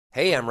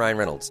Hey, I'm Ryan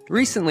Reynolds.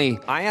 Recently,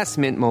 I asked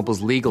Mint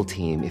Mobile's legal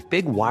team if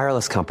big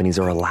wireless companies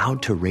are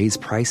allowed to raise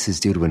prices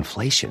due to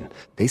inflation.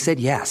 They said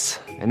yes.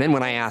 And then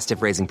when I asked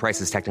if raising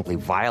prices technically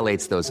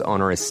violates those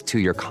onerous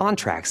two-year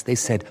contracts, they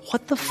said,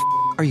 "What the f***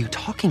 are you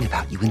talking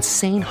about, you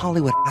insane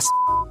Hollywood ass?"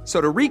 So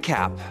to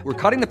recap, we're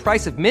cutting the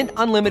price of Mint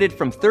Unlimited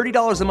from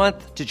 $30 a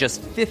month to just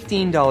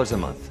 $15 a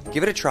month.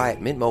 Give it a try at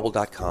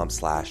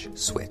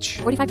mintmobile.com/switch.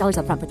 $45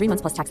 up front for 3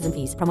 months plus taxes and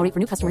fees. Promo rate for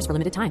new customers for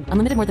limited time.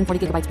 Unlimited more than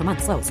 40 gigabytes per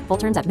month. Slows full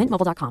terms at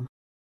mintmobile.com.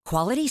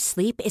 Quality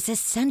sleep is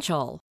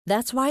essential.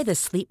 That's why the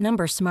Sleep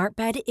Number Smart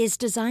Bed is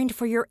designed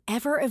for your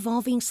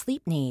ever-evolving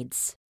sleep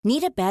needs.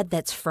 Need a bed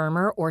that's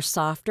firmer or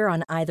softer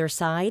on either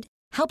side?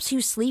 Helps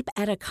you sleep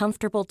at a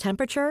comfortable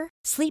temperature?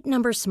 Sleep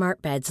Number Smart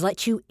Beds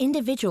let you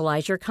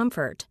individualize your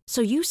comfort,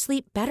 so you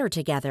sleep better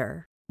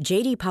together.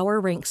 J.D. Power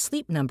ranks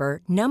Sleep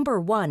Number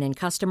number 1 in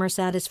customer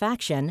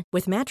satisfaction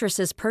with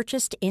mattresses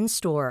purchased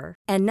in-store.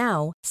 And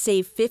now,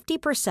 save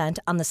 50%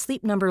 on the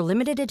Sleep Number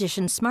Limited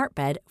Edition Smart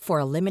Bed for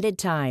a limited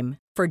time.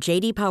 For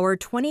J.D. Power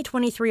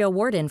 2023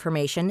 award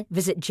information,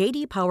 visit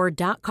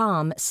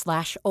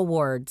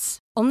jdpower.com/awards.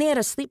 Only at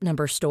a Sleep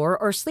Number store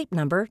or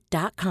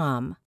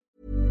sleepnumber.com.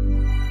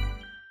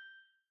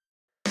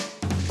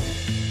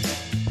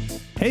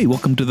 Hey,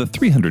 welcome to the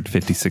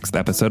 356th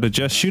episode of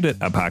Just Shoot It,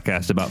 a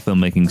podcast about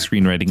filmmaking,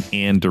 screenwriting,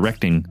 and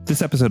directing.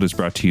 This episode is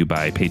brought to you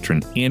by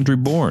patron Andrew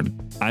Bourne.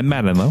 I'm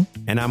Matt Enlow.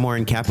 And I'm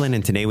Warren Kaplan,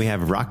 and today we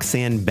have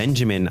Roxanne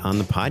Benjamin on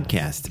the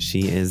podcast.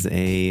 She is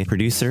a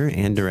producer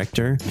and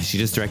director. She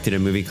just directed a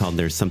movie called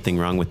There's Something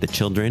Wrong with the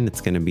Children.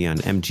 It's going to be on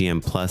MGM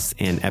Plus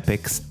and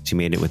Epix. She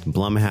made it with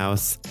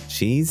Blumhouse.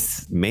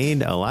 She's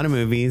made a lot of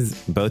movies,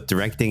 both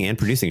directing and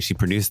producing. She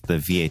produced the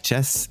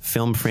VHS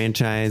film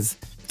franchise.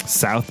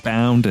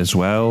 Southbound as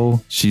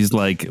well. She's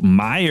like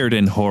mired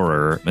in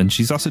horror, and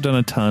she's also done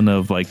a ton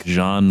of like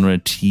genre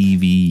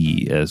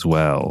TV as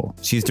well.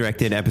 She's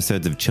directed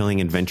episodes of Chilling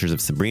Adventures of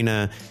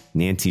Sabrina,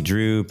 Nancy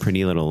Drew,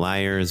 Pretty Little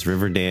Liars,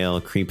 Riverdale,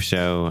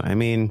 Creepshow. I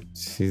mean,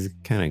 she's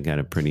kind of got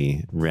a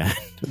pretty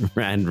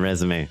rad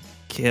resume.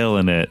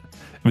 Killing it.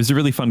 It was a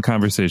really fun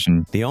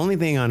conversation. The only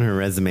thing on her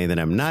resume that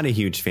I'm not a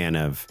huge fan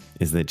of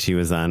is that she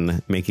was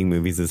on Making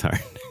Movies is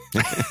Hard.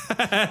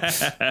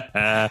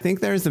 I think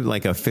there's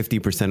like a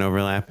 50%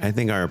 overlap. I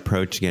think our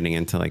approach getting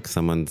into like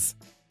someone's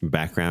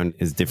background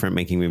is different.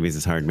 Making Movies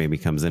is Hard maybe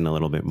comes in a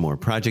little bit more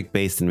project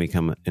based, and we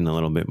come in a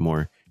little bit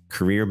more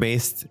career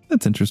based.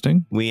 That's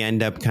interesting. We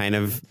end up kind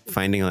of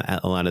finding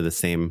a lot of the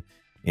same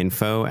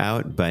info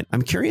out, but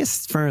I'm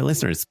curious for our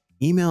listeners.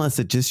 Email us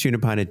at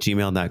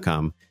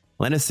justshootitpod@gmail.com.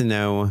 Let us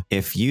know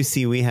if you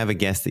see we have a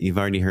guest that you've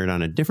already heard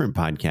on a different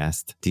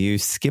podcast. Do you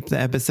skip the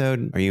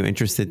episode? Are you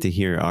interested to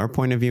hear our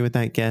point of view with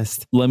that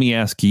guest? Let me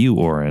ask you,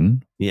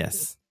 Oren.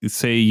 Yes.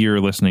 Say you're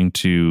listening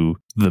to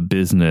The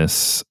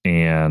Business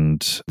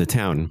and The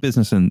Town.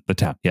 Business and The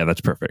Town. Yeah,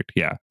 that's perfect.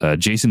 Yeah.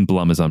 Jason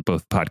Blum is on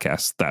both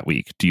podcasts that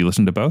week. Do you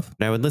listen to both?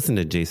 I would listen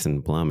to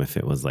Jason Blum if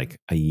it was like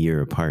a year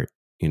apart,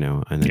 you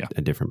know, on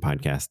a different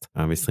podcast.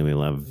 Obviously, we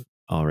love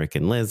Ulrich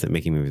and Liz at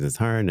Making Movies is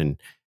Hard,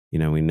 and you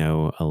know, we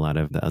know a lot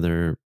of the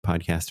other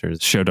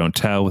podcasters. Show Don't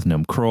Tell with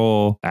Noam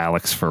Kroll,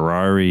 Alex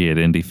Ferrari at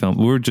Indie Film.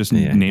 We're just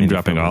name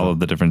dropping all of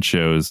the different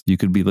shows you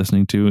could be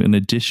listening to in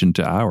addition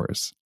to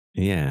ours.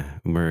 Yeah,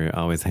 we're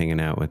always hanging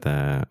out with,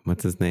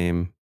 what's his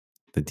name?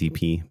 The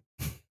DP.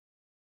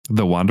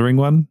 The Wandering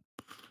One?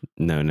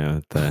 No,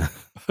 the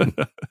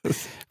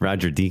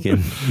Roger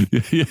Deacon.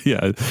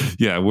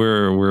 Yeah.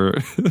 We're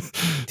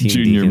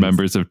junior Deacons.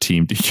 members of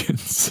Team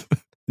Deacons.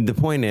 The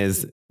point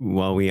is,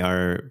 while we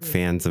are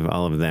fans of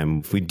all of them,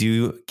 if we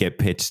do get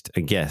pitched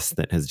a guest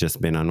that has just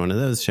been on one of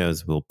those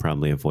shows, we'll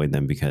probably avoid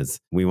them because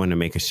we want to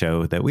make a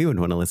show that we would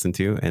want to listen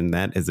to. And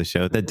that is a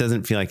show that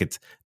doesn't feel like it's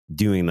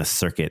doing the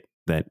circuit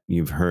that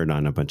you've heard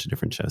on a bunch of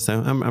different shows.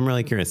 So I'm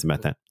really curious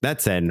about that.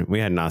 That said, we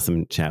had an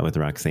awesome chat with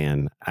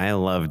Roxanne. I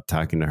loved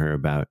talking to her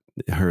about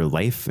her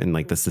life and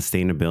like the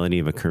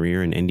sustainability of a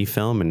career in indie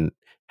film, and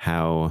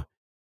how,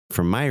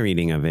 from my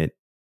reading of it,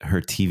 her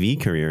TV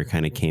career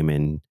kind of came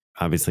in.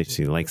 Obviously,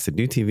 she likes to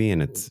do TV,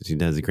 and she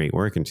does great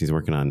work, and she's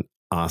working on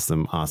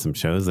awesome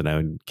shows that I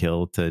would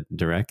kill to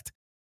direct.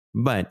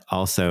 But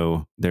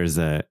also, there's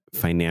a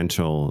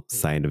financial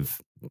side of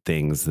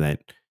things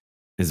that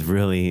is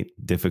really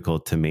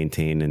difficult to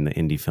maintain in the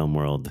indie film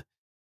world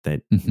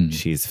that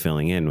she's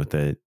filling in with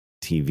the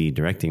TV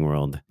directing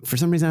world. For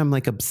some reason, I'm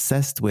like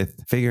obsessed with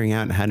figuring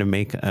out how to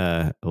make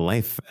a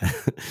life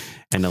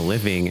and a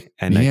living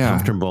and a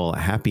comfortable,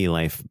 happy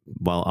life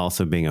while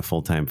also being a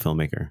full-time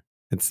filmmaker.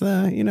 It's,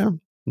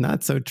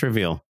 not so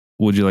trivial.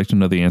 Would you like to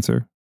know the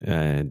answer?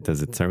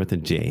 Does it start with a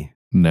J?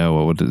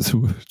 No, what does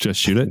Just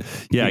Shoot It?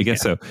 Yeah, I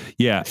guess so.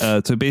 Yeah.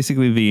 So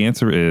basically the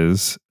answer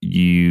is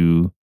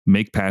you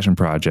make passion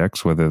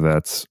projects, whether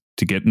that's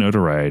to get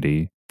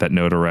notoriety. That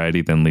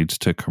notoriety then leads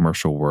to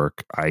commercial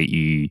work,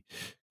 i.e.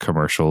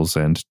 commercials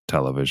and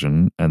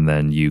television. And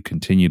then you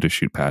continue to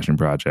shoot passion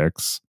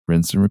projects,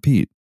 rinse and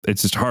repeat.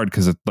 It's just hard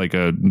because it's like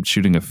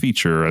shooting a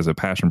feature as a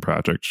passion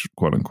project,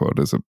 quote unquote,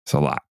 is a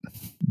lot.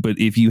 But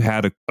if you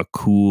had a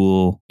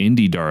cool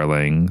indie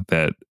darling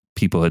that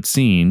people had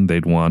seen,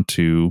 they'd want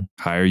to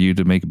hire you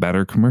to make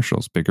better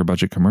commercials, bigger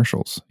budget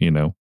commercials, you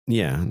know?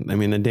 Yeah. I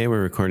mean, the day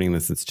we're recording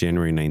this, it's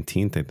January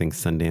 19th. I think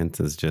Sundance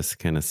is just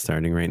kind of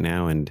starting right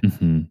now.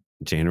 And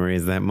January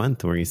is that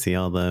month where you see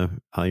all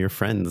your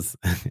friends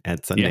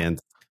at Sundance.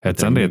 Yeah, at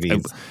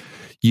Sundance.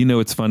 You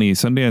know, it's funny.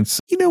 Sundance,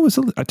 you know, was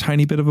a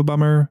tiny bit of a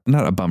bummer.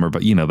 Not a bummer,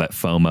 but, you know, that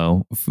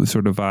FOMO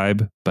sort of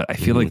vibe. But I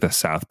feel like the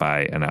South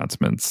by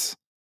announcements,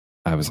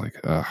 I was like,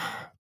 oh,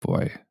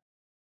 boy,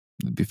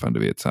 it'd be fun to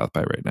be at South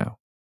by right now.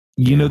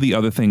 You know, the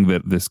other thing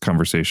that this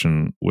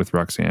conversation with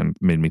Roxanne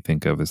made me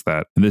think of is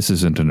that, and this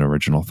isn't an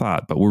original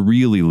thought, but we're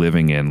really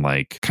living in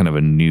like kind of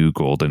a new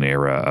golden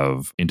era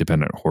of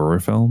independent horror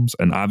films.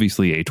 And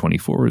obviously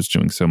A24 is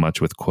doing so much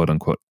with quote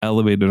unquote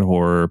elevated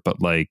horror, but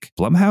like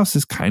Blumhouse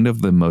is kind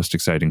of the most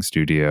exciting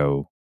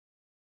studio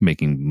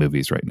making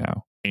movies right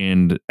now.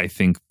 And I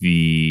think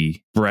the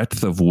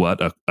breadth of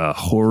what a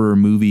horror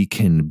movie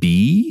can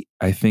be,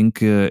 I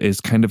think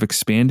is kind of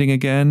expanding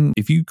again.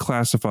 If you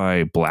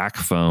classify Black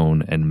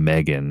Phone and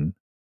Megan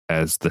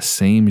as the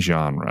same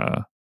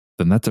genre,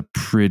 then that's a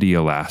pretty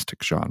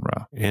elastic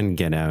genre. And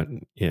Get Out.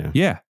 Yeah.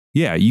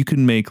 Yeah. You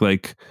can make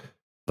like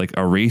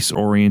a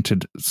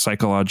race-oriented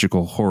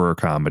psychological horror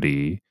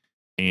comedy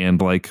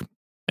and like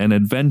an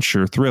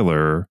adventure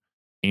thriller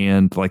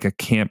and like a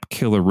camp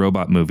killer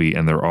robot movie,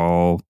 and they're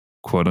all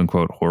quote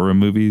unquote horror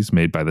movies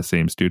made by the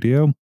same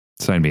studio.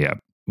 Sign me up.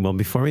 Well,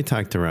 before we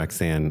talk to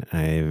Roxanne,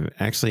 I've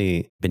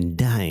actually been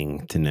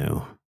dying to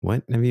know,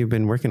 what have you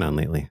been working on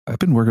lately? I've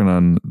been working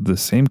on the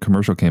same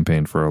commercial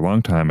campaign for a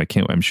long time.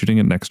 I'm shooting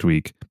it next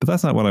week, but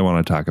that's not what I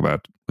want to talk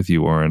about with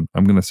you, Oren.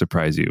 I'm going to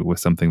surprise you with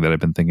something that I've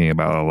been thinking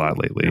about a lot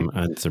lately. I'm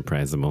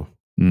unsurprisable.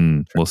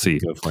 We'll see.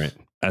 Go for it.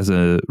 As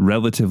a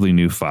relatively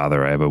new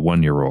father, I have a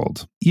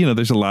 1-year-old. You know,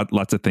 there's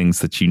lots of things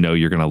that you know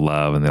you're going to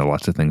love, and there are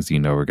lots of things you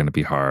know are going to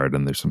be hard,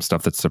 and there's some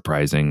stuff that's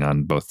surprising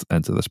on both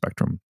ends of the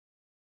spectrum.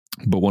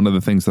 But one of the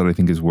things that I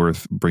think is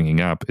worth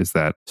bringing up is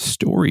that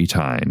story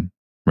time,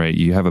 right?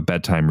 You have a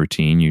bedtime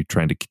routine. You're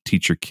trying to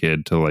teach your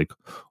kid to like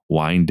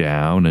wind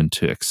down and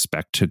to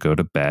expect to go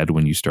to bed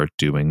when you start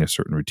doing a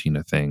certain routine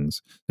of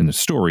things. And the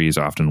story is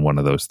often one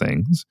of those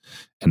things.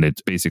 And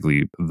it's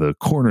basically the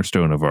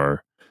cornerstone of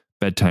our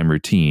bedtime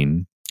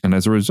routine. And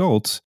as a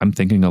result, I'm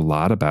thinking a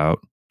lot about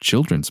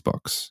children's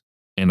books.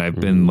 And I've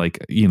been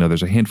like, you know,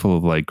 there's a handful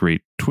of like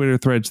great Twitter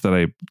threads that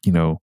I, you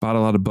know, bought a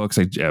lot of books.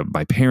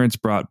 My parents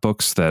brought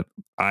books that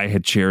I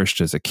had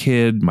cherished as a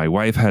kid. My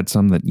wife had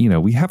some that, you know,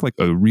 we have like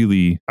a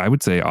really, I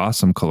would say,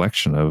 awesome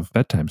collection of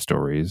bedtime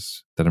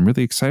stories that I'm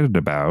really excited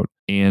about.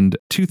 And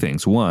two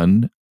things.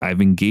 One,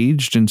 I've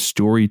engaged in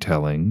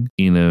storytelling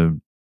in a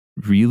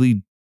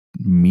really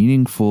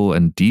meaningful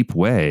and deep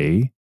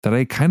way that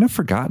I kind of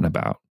forgotten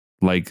about.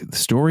 Like,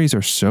 stories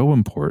are so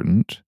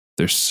important.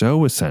 They're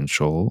so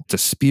essential. It's a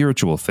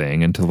spiritual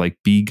thing. And to like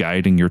be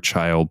guiding your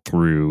child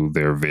through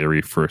their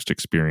very first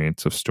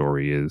experience of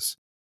story is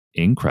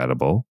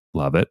incredible.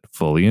 Love it.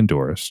 Fully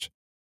endorsed.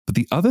 But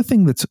the other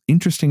thing that's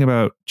interesting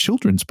about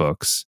children's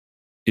books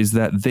is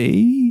that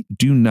they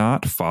do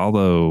not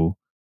follow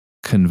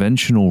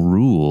conventional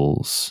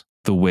rules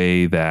the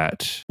way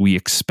that we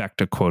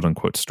expect a quote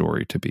unquote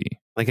story to be.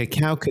 Like a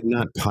cow could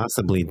not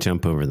possibly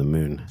jump over the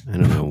moon. I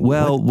don't know.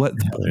 Well,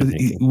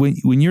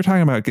 when you're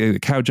talking about a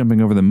cow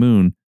jumping over the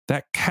moon,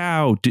 that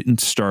cow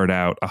didn't start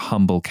out a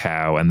humble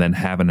cow and then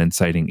have an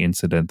inciting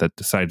incident that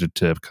decided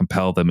to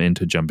compel them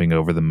into jumping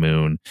over the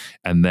moon.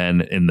 And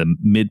then in the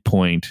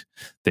midpoint,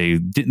 they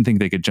didn't think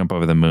they could jump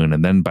over the moon.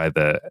 And then by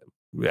the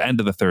end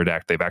of the third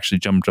act, they've actually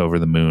jumped over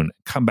the moon,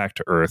 come back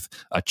to Earth,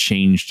 a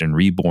changed and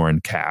reborn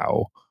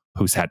cow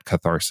who's had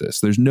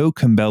catharsis. There's no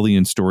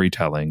Campbellian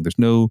storytelling. There's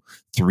no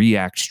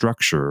 3-act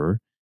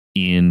structure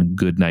in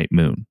Goodnight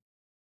Moon.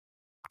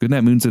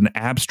 Goodnight Moon's an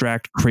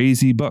abstract,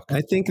 crazy book. I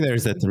think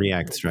there's a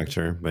 3-act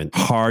structure, but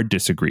hard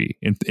disagree.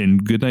 In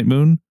Goodnight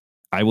Moon,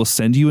 I will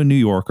send you a New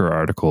Yorker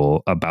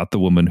article about the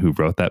woman who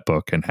wrote that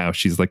book and how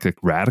she's like a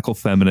radical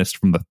feminist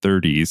from the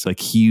 30s,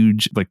 like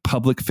huge, like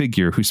public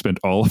figure who spent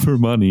all of her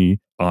money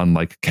on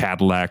like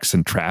Cadillacs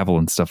and travel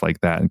and stuff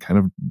like that and kind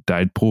of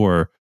died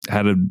poor,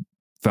 had a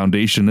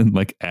foundation in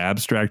like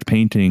abstract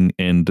painting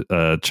and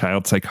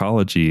child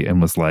psychology,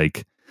 and was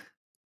like,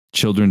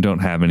 children don't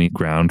have any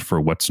ground for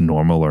what's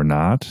normal or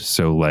not.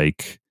 So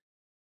like,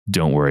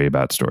 don't worry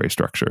about story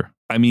structure.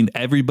 I mean,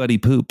 everybody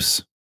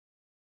poops.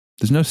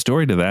 There's no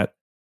story to that.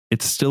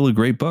 It's still a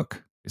great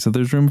book. So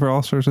there's room for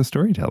all sorts of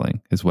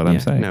storytelling is what I'm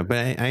saying. No,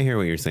 but I hear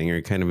what you're saying.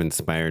 You're kind of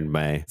inspired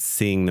by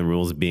seeing the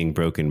rules being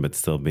broken, but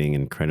still being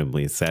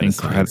incredibly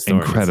satisfying.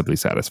 Incredibly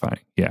satisfying.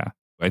 Yeah.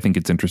 I think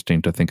it's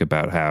interesting to think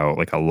about how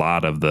like a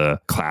lot of the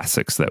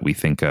classics that we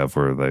think of,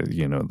 or the,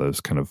 you know, those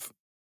kind of,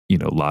 you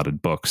know,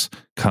 lauded books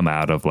come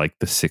out of like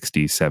the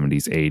 60s,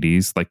 70s,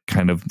 80s, like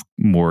kind of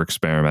more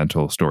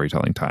experimental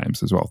storytelling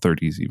times as well,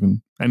 30s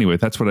even. Anyway,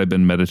 that's what I've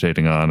been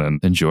meditating on and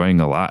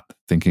enjoying a lot,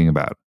 thinking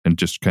about, and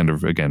just kind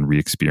of, again,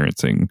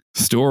 re-experiencing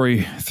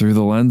story through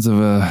the lens of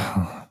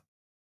a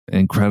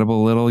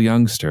incredible little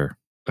youngster.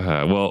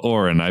 Well,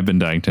 Oren, I've been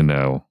dying to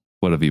know,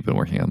 what have you been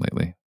working on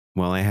lately?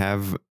 Well, I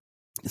have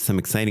some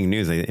exciting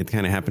news. It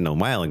kind of happened a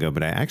while ago,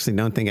 but I actually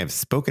don't think I've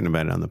spoken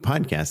about it on the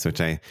podcast,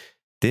 which I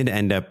did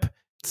end up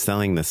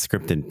selling the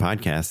scripted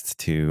podcast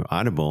to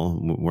Audible,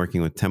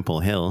 working with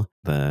Temple Hill,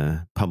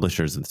 the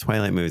publishers of the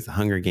Twilight movies, the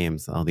Hunger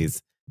Games, all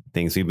these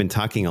things. We've been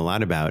talking a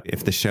lot about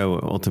if the show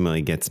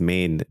ultimately gets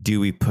made, do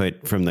we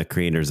put from the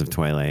creators of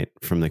Twilight,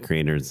 from the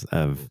creators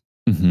of,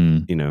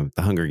 the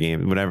Hunger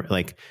Games, whatever,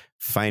 like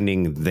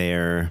finding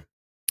they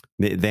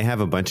have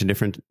a bunch of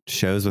different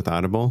shows with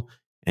Audible,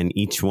 and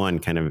each one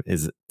kind of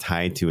is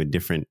tied to a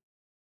different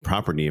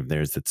property of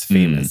theirs that's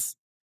famous.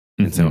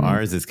 And so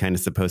ours is kind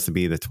of supposed to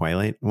be the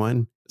Twilight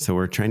one. So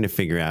we're trying to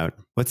figure out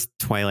what's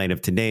Twilight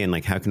of today, and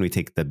like how can we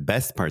take the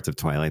best parts of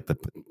Twilight, the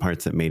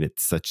parts that made it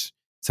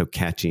so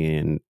catchy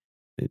and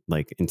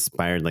like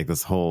inspired like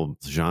this whole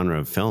genre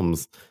of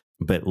films,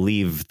 but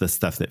leave the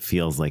stuff that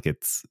feels like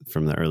it's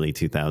from the early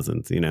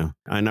 2000s.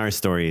 On our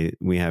story,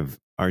 we have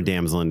our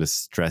damsel in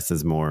distress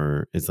is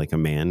like a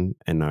man,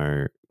 and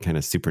our kind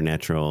of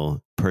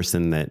supernatural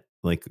person that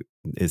like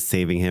is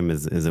saving him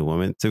is a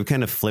woman. So we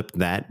kind of flipped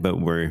that, but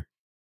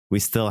we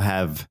still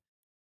have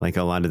like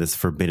a lot of this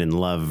forbidden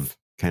love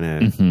kind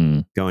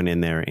of going in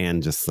there,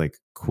 and just like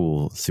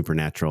cool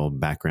supernatural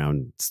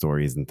background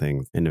stories and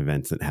things and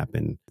events that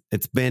happen.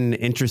 It's been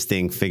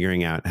interesting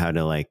figuring out how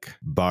to like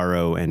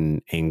borrow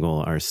and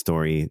angle our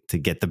story to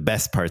get the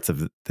best parts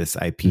of this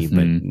IP,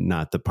 but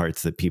not the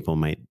parts that people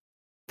might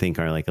think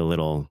are like a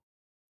little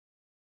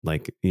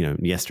like,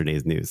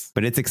 yesterday's news.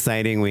 But it's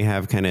exciting. We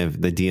have kind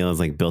of the deal is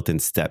like built in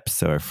steps.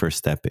 So our first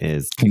step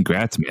is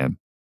congrats, man.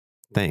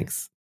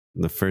 Thanks.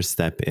 The first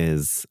step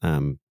is,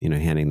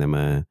 handing them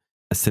a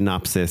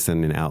synopsis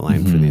and an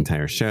outline for the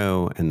entire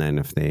show. And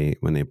then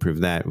when they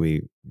approve that,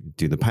 we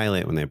do the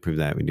pilot. When they approve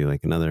that, we do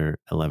like another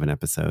 11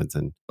 episodes.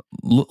 And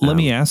let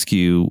me ask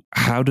you,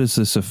 how does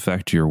this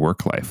affect your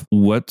work life?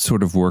 What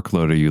sort of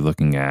workload are you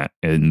looking at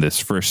in this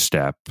first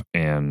step,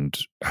 and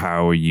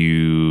how are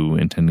you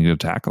intending to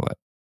tackle it?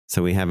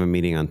 So we have a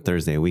meeting on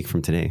Thursday, a week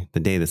from today, the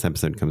day this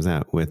episode comes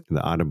out, with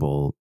the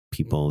Audible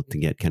people to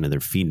get kind of their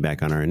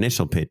feedback on our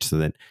initial pitch, so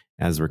that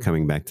as we're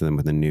coming back to them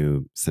with a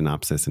new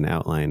synopsis and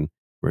outline,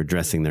 we're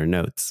addressing their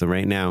notes. So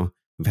right now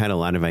we've had a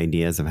lot of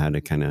ideas of how to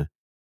kind of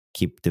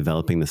keep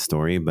developing the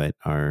story, but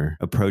our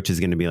approach is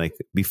going to be like,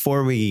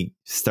 before we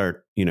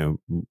start,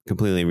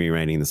 completely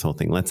rewriting this whole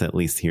thing, let's at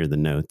least hear the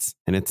notes.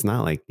 And it's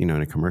not like, in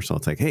a commercial,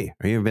 it's like, hey,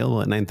 are you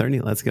available at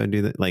 9:30? Let's go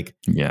do that. Like,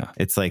 yeah,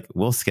 it's like,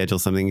 we'll schedule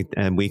something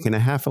a week and a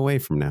half away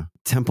from now.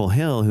 Temple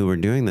Hill, who we're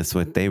doing this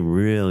with, they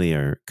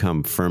really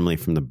come firmly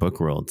from the book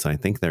world. So I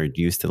think they're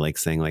used to like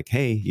saying like,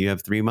 hey, you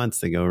have 3 months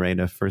to go write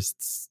a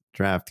first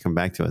draft, come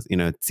back to us.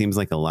 It seems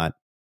like a lot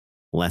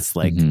less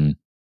like,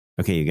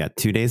 okay, you got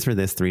 2 days for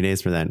this, 3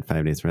 days for that, and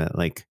 5 days for that.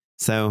 Like,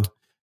 so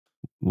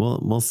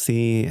we'll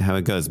see how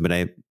it goes.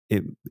 But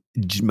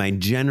my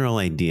general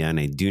idea, and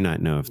I do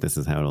not know if this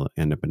is how it'll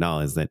end up at all,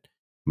 is that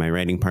my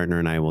writing partner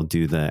and I will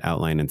do the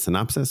outline and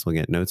synopsis. We'll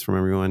get notes from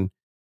everyone.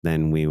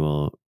 Then we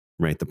will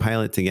write the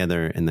pilot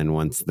together. And then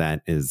once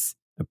that is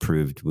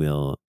approved,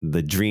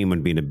 the dream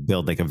would be to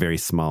build like a very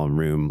small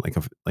room,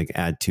 like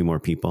add 2 more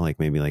people, like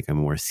maybe like a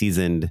more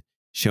seasoned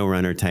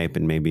showrunner type,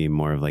 and maybe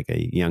more of like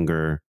a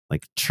younger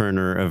like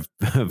churner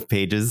of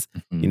pages,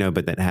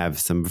 but that have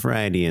some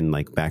variety and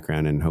like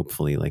background, and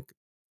hopefully like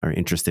are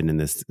interested in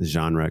this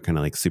genre, kind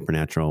of like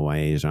supernatural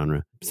YA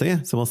genre. So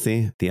yeah, so we'll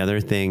see. The other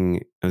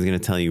thing I was going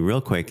to tell you real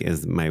quick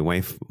is my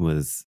wife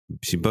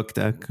she booked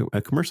a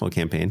commercial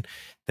campaign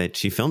that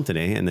she filmed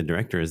today, and the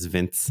director is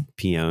Vince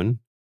Pione,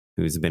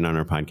 who's been on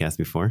our podcast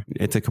before.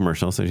 It's a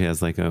commercial, so she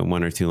has like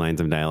 1 or 2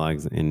 lines of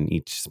dialogues in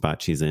each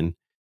spot she's in.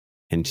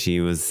 And she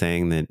was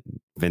saying that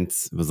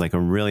Vince was like a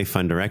really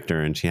fun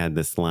director. And she had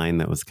this line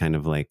that was kind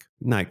of like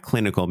not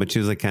clinical, but she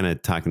was like kind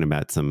of talking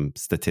about some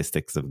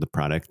statistics of the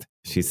product.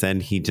 She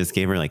said he just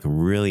gave her like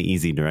really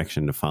easy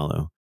direction to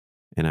follow.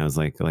 And I was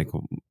like,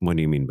 what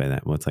do you mean by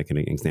that? What's like an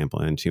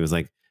example? And she was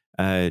like,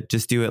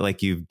 just do it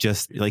like you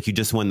just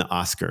won the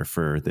Oscar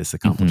for this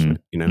accomplishment,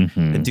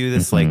 and do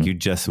this like you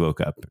just woke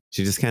up.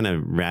 She just kind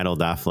of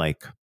rattled off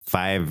like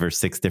 5 or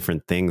 6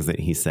 different things that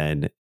he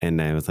said. And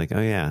I was like,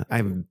 oh yeah,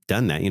 I've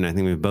done that. I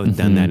think we've both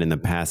done that in the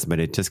past, but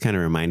it just kind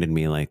of reminded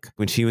me, like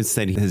when she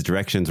said his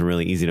directions were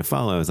really easy to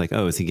follow, I was like,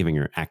 oh, is he giving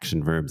her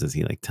action verbs? Is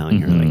he like telling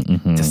her like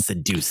to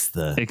seduce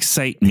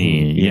excite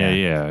me?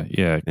 Yeah.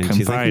 And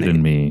confide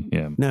in me.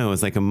 Yeah. No, it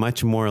was like a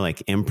much more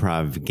like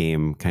improv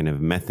game kind of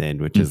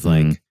method, which is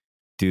like,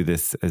 do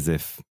this as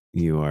if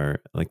you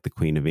are like the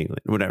Queen of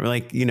England, whatever.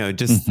 Like,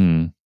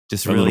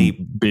 just really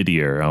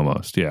biddier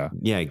almost. Yeah.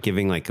 Yeah.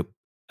 Giving like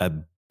a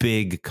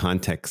big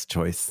context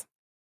choice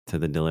to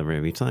the delivery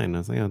of each line. I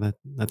was like, oh,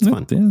 that's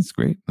fun. That's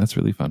great. That's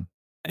really fun.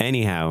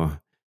 Anyhow,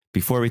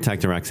 before we talk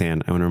to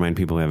Roxanne, I want to remind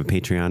people we have a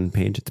Patreon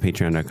page. It's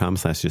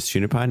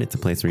patreon.com/justshootitpod. It's a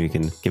place where you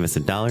can give us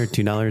 $1,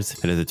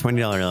 $2. But at the $20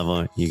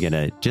 level, you get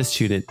a Just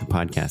Shoot It, the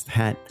podcast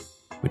hat,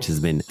 which has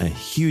been a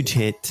huge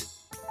hit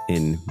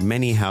in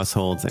many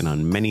households and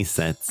on many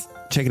sets.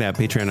 check it out,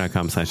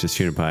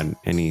 patreon.com/justshooterpod.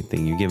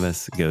 Anything you give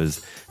us goes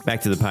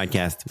back to the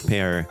podcast. We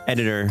pay our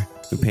editor,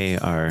 we pay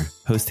our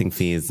hosting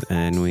fees,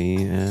 and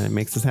it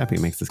makes us happy,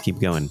 makes us keep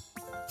going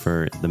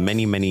for the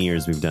many, many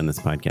years we've done this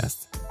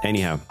podcast.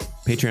 Anyhow,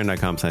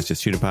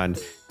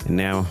 patreon.com/justshooterpod. And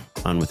now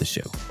on with the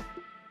show.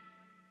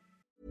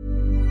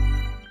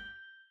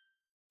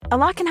 A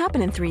lot can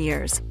happen in 3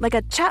 years, like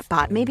a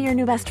chatbot may be your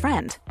new best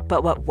friend.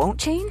 But what won't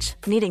change?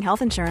 Needing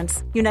health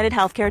insurance. United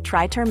Healthcare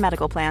Tri-Term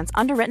Medical Plans,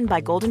 underwritten by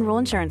Golden Rule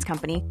Insurance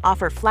Company,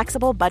 offer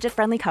flexible,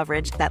 budget-friendly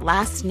coverage that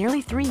lasts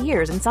nearly 3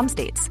 years in some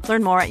states.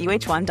 Learn more at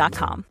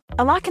uh1.com.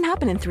 A lot can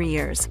happen in 3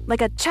 years,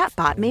 like a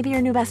chatbot may be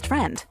your new best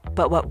friend.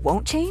 But what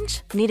won't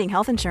change? Needing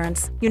health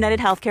insurance. United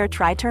Healthcare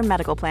Tri-Term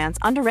Medical Plans,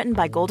 underwritten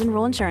by Golden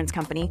Rule Insurance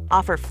Company,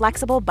 offer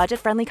flexible,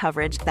 budget-friendly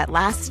coverage that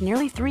lasts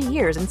nearly 3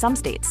 years in some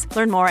states.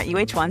 Learn more at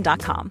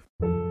uh1.com.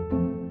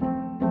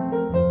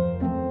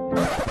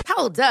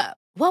 Hold up.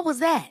 What was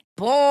that?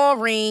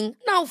 Boring.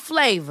 No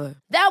flavor.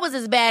 That was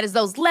as bad as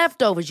those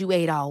leftovers you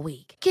ate all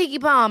week. Keke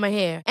Palmer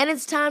here. And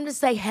it's time to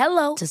say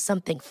hello to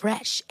something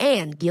fresh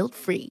and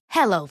guilt-free.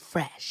 Hello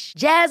Fresh.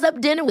 Jazz up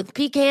dinner with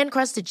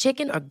pecan-crusted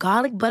chicken or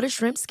garlic butter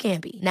shrimp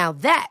scampi. Now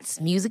that's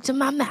music to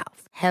my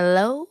mouth.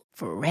 Hello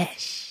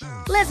Fresh.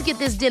 Let's get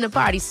this dinner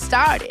party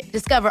started.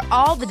 Discover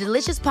all the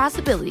delicious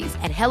possibilities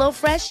at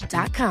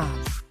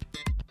hellofresh.com.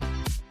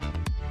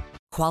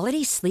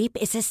 Quality sleep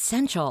is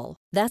essential.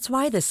 That's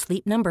why the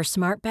Sleep Number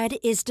Smart Bed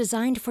is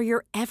designed for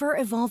your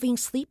ever-evolving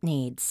sleep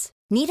needs.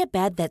 Need a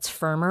bed that's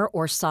firmer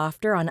or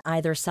softer on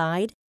either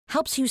side?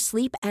 Helps you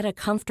sleep at a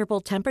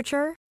comfortable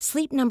temperature?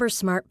 Sleep Number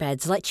Smart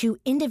Beds let you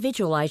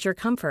individualize your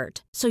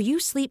comfort, so you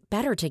sleep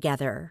better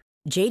together.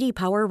 J.D.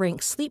 Power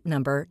ranks Sleep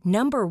Number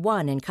number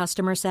 1 in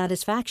customer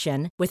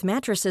satisfaction with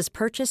mattresses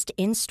purchased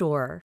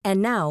in-store.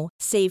 And now,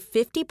 save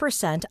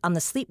 50% on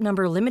the Sleep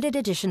Number Limited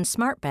Edition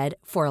Smart Bed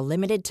for a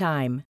limited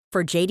time.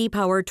 For J.D.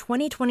 Power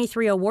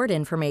 2023 award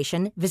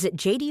information, visit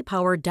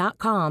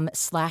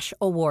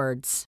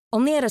jdpower.com/awards.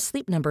 Only at a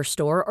Sleep Number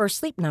store or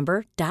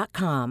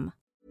sleepnumber.com.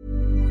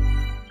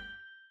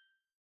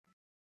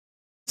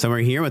 So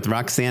we're here with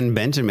Roxanne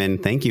Benjamin.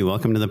 Thank you.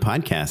 Welcome to the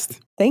podcast.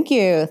 Thank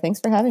you. Thanks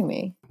for having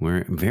me.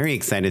 We're very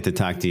excited to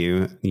talk to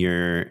you.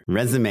 Your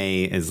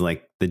resume is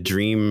like the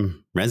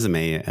dream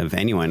resume of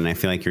anyone. And I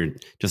feel like you're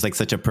just like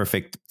such a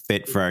perfect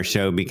fit for our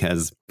show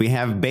because we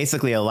have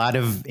basically a lot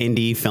of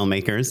indie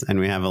filmmakers and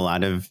we have a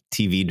lot of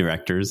TV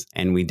directors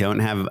and we don't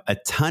have a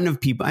ton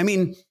of people. I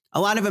mean, a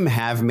lot of them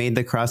have made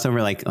the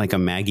crossover, like a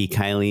Maggie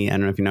Kiley. I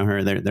don't know if you know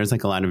her. There's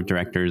like a lot of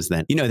directors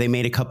that, they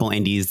made a couple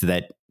indies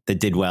that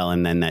did well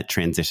and then that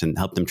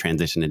helped them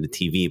transition into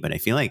TV. But I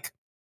feel like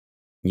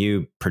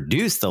you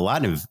produced a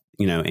lot of,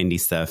 indie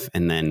stuff.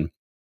 And then,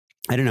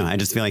 I don't know, I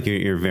just feel like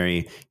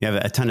you have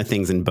a ton of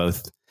things in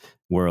both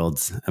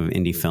worlds of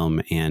indie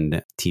film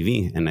and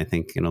TV. And I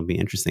think it'll be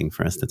interesting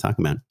for us to talk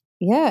about.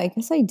 Yeah, I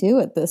guess I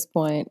do at this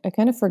point. I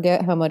kind of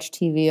forget how much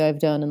TV I've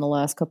done in the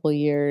last couple of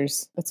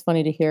years. It's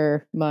funny to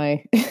hear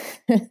my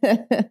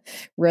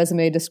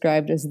resume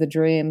described as the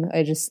dream.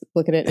 I just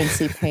look at it and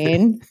see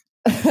pain.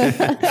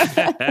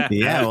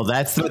 Yeah, well,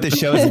 that's what the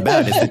show is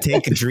about, is to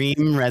take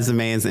dream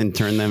resumes and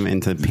turn them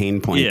into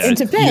pain points. Yeah,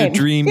 into pain. Your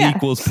dream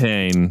equals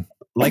pain.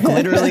 Like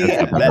literally,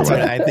 that's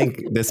what I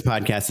think this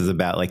podcast is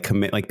about. Like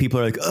people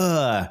are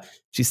like,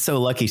 she's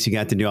so lucky she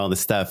got to do all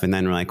this stuff. And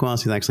then we're like, well,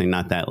 she's actually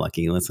not that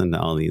lucky. Listen to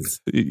all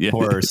these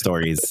horror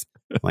stories,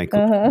 like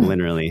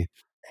literally.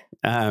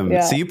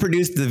 So you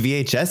produced the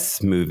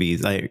VHS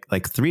movies,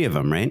 like 3 of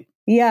them, right?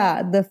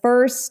 Yeah, the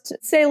first,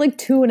 say like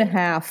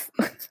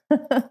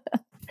 2.5.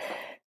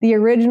 The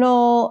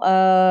original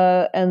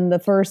and the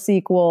first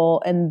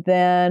sequel. And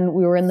then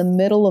we were in the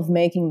middle of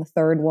making the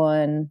third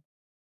one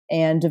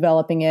and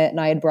developing it. And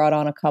I had brought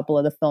on a couple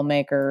of the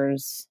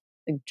filmmakers,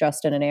 like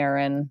Justin and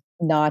Aaron,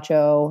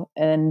 Nacho.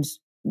 And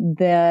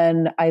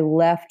then I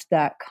left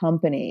that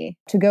company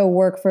to go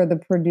work for the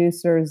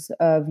producers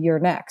of You're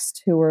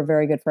Next, who were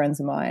very good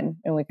friends of mine.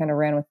 And we kind of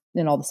ran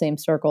in all the same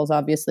circles,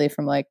 obviously,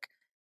 from like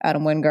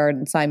Adam Wingard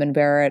and Simon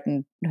Barrett,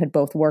 and had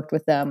both worked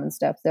with them and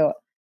stuff. So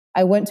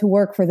I went to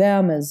work for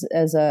them as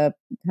a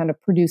kind of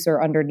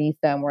producer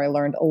underneath them, where I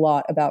learned a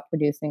lot about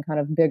producing kind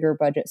of bigger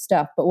budget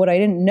stuff. But what I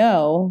didn't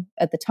know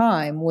at the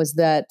time was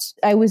that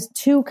I was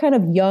too kind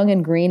of young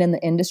and green in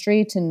the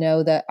industry to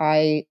know that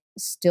I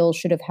still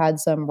should have had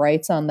some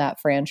rights on that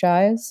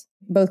franchise,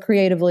 both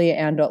creatively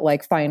and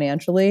like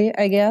financially,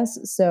 I guess.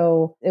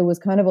 So it was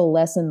kind of a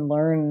lesson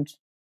learned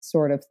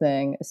sort of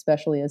thing,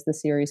 especially as the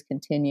series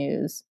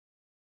continues.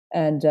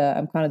 And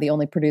I'm kind of the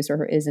only producer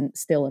who isn't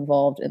still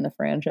involved in the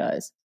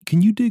franchise.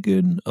 Can you dig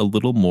in a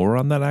little more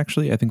on that,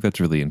 actually? I think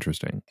that's really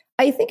interesting.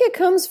 I think it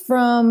comes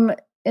from,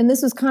 and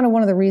this was kind of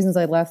one of the reasons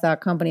I left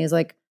that company, is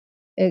like,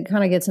 it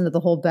kind of gets into the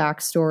whole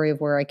backstory of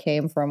where I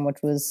came from, which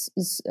was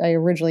I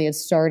originally had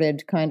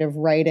started kind of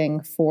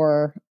writing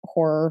for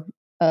horror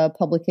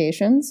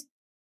publications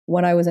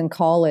when I was in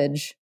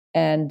college.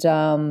 And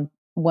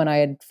when I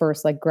had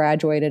first like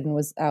graduated and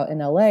was out in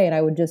LA, and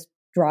I would just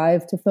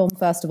drive to film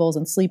festivals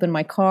and sleep in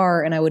my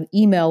car, and I would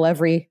email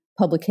every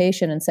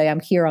publication and say,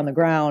 I'm here on the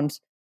ground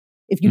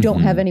if you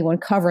don't have anyone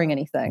covering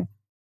anything.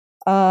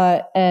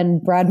 And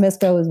Brad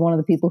Misko is one of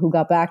the people who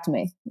got back to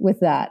me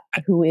with that,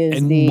 who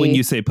is when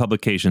you say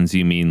publications,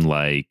 you mean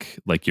like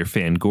your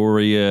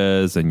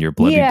Fangorias and your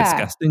Bloody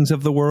Disgustings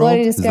of the world?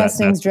 Bloody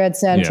Disgustings, Dread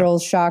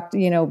Centrals, Shocked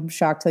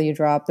Till You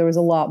Drop. There was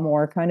a lot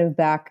more kind of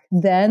back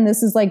then.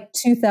 This is like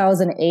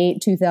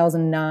 2008,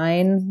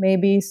 2009,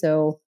 maybe.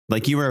 So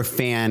like you were a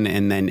fan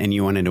and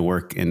you wanted to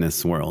work in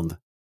this world.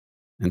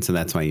 And so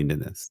that's why you did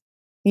this.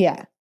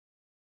 Yeah.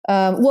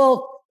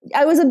 Well,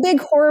 I was a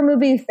big horror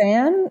movie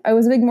fan.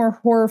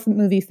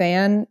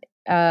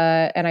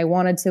 And I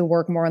wanted to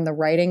work more on the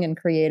writing and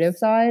creative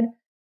side.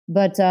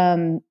 But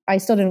I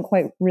still didn't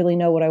quite really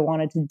know what I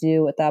wanted to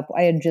do at that point.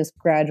 I had just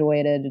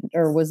graduated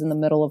or was in the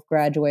middle of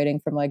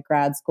graduating from like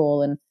grad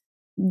school. And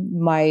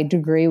my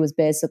degree was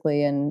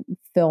basically in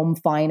film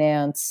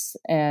finance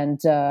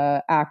and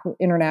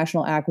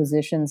international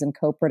acquisitions and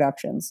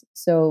co-productions.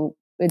 So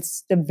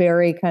it's a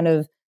very kind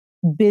of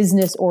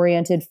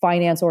business-oriented,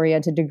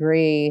 finance-oriented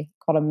degree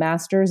called a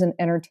Master's in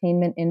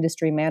Entertainment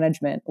Industry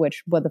Management,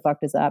 which what the fuck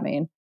does that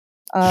mean?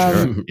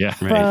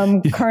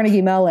 From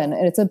Carnegie Mellon.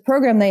 And it's a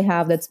program they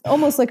have that's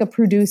almost like a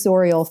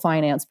producerial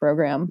finance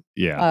program.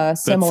 Yeah.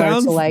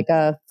 Similar to like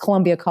a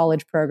Columbia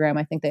College program.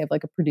 I think they have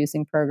like a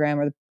producing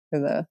program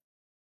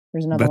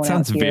there's another one. That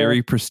sounds out here.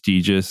 very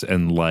prestigious,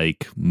 and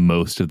like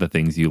most of the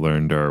things you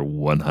learned are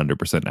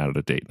 100% out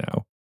of date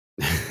now.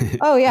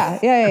 Oh yeah.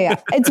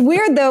 It's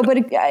weird though, but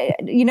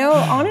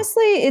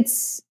honestly,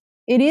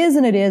 it is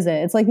and it isn't.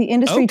 It's like the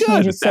industry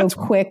changes so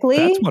quickly.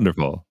 That's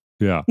wonderful.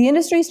 Yeah, the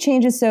industry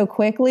changes so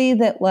quickly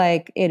that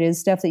like it is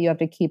stuff that you have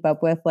to keep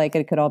up with. Like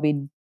it could all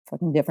be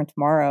fucking different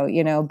tomorrow,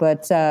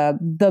 But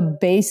the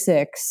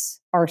basics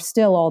are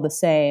still all the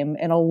same,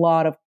 and a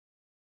lot of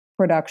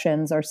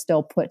productions are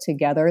still put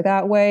together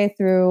that way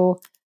through,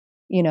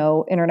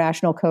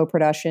 international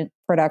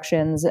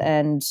productions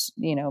and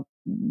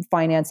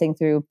financing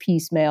through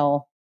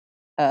piecemeal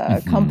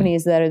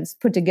companies that is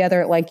put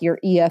together like your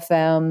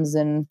EFMs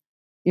and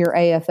your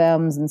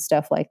AFMs and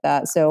stuff like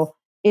that. So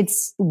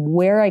it's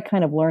where I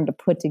kind of learned to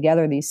put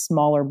together these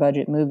smaller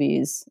budget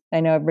movies. I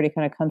know everybody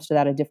kind of comes to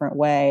that a different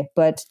way,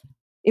 but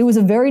it was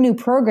a very new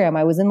program.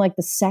 I was in like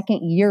the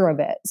second year of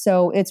it.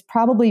 So it's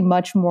probably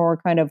much more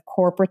kind of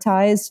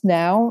corporatized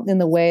now in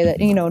the way that,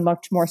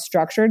 much more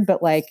structured,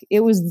 but like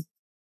it was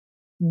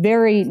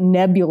very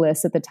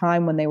nebulous at the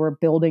time when they were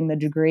building the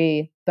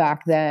degree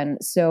back then.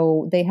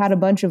 So they had a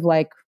bunch of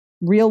like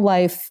real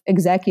life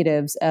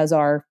executives as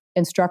our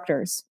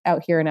instructors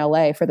out here in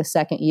LA for the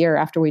second year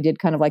after we did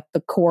kind of like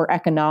the core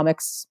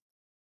economics,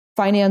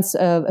 finance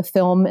of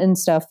film and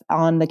stuff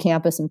on the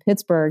campus in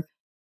Pittsburgh.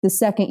 The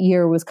second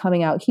year was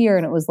coming out here,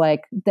 and it was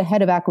like the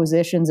head of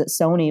acquisitions at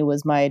Sony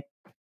was my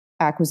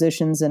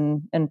acquisitions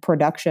and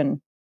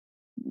production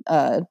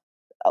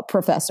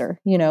professor,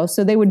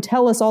 so they would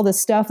tell us all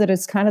this stuff that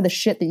is kind of the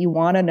shit that you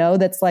want to know.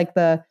 That's like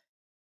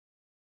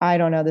I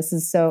don't know,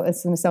 it's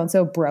going to sound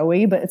so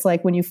bro-y, but it's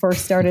like when you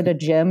first started a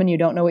gym and you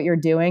don't know what you're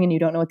doing and you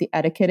don't know what the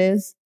etiquette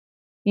is,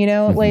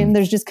 like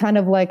there's just kind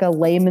of like a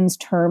layman's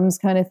terms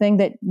kind of thing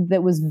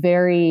that was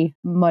very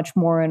much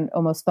more and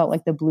almost felt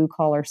like the blue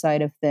collar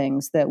side of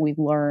things that we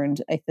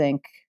learned, I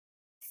think,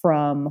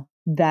 from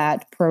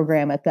that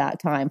program at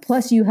that time.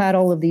 Plus you had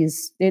all of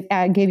these, it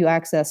gave you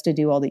access to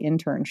do all the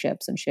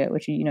internships and shit,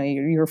 which,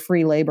 you're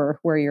free labor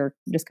where you're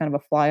just kind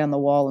of a fly on the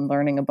wall and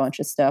learning a bunch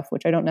of stuff,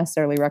 which I don't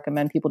necessarily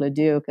recommend people to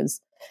do because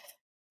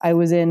I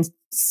was in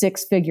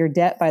 6-figure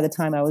debt by the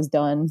time I was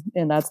done,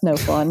 and that's no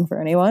fun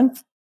for anyone.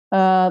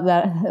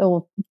 That it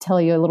will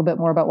tell you a little bit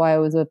more about why I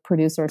was a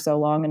producer so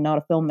long and not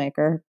a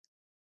filmmaker,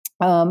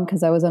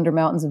 because I was under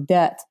mountains of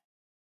debt.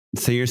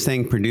 So you're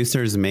saying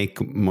producers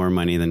make more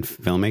money than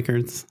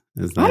filmmakers?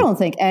 I don't know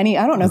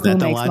who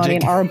makes money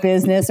in our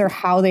business or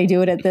how they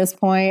do it at this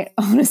point,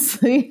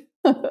 honestly.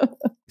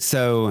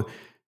 So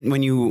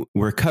when you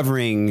were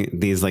covering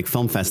these like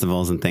film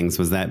festivals and things,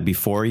 was that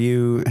before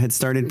you had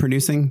started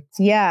producing?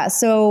 Yeah.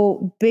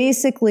 So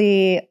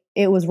basically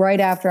it was right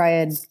after I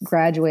had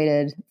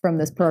graduated from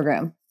this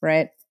program,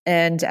 right?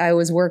 And I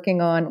was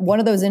working on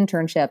one of those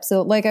internships.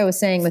 So like I was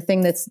saying, the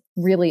thing that's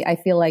really, I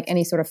feel like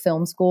any sort of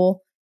film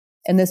school,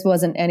 and this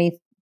wasn't any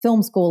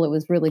film school, it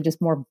was really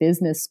just more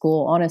business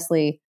school,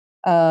 honestly,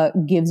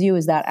 gives you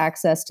is that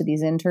access to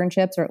these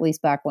internships, or at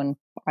least back when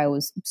I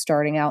was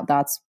starting out,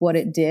 that's what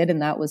it did.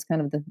 And that was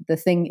kind of the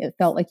thing it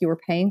felt like you were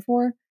paying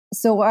for.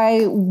 So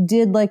I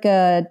did like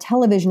a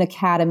television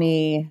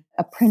academy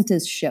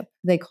apprenticeship,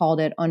 they called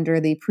it, under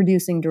the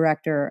producing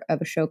director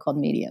of a show called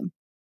Medium,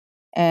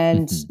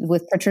 and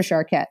with Patricia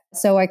Arquette.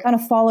 So I kind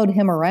of followed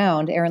him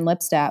around, Aaron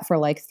Lipstadt, for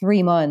like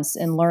 3 months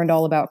and learned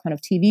all about kind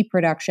of TV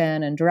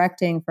production and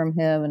directing from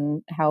him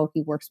and how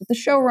he works with the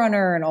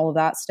showrunner and all of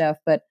that stuff.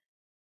 But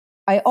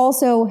I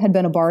also had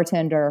been a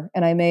bartender,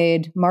 and I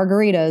made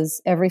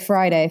margaritas every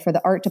Friday for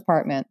the art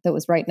department that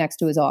was right next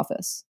to his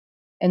office.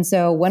 And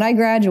so when I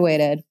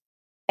graduated,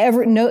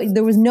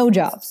 there was no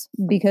jobs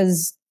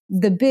because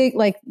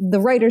the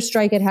writer's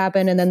strike had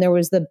happened, and then there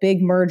was the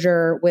big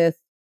merger with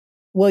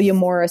William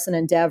Morris and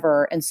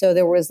Endeavor. And so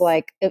there was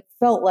like, it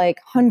felt like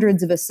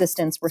hundreds of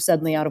assistants were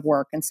suddenly out of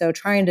work. And so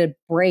trying to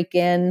break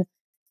in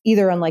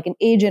either on like an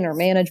agent or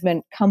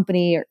management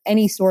company or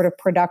any sort of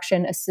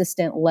production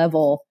assistant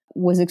level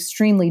was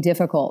extremely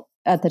difficult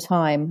at the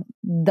time.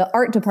 The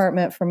art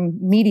department from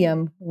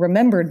Medium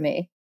remembered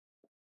me,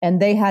 and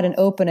they had an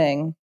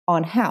opening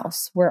on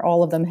House where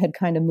all of them had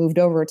kind of moved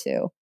over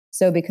to.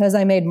 So because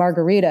I made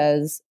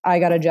margaritas, I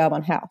got a job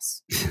on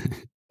House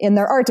in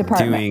their art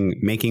department.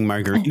 Making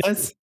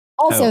margaritas?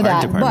 Also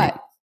that, but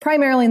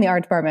primarily in the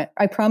art department.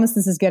 I promise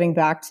this is getting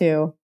back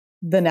to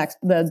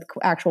the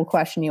actual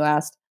question you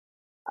asked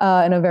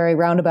in a very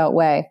roundabout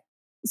way.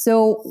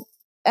 So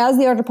as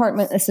the art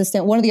department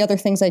assistant, one of the other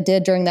things I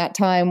did during that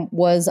time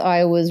was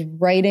I was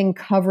writing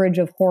coverage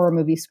of horror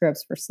movie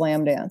scripts for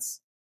Slamdance.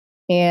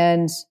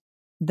 And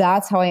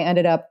that's how I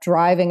ended up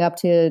driving up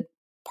to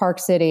Park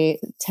City,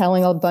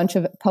 telling a bunch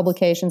of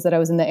publications that I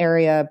was in the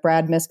area.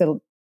 Brad Miska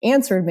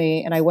answered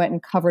me, and I went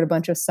and covered a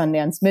bunch of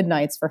Sundance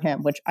Midnights for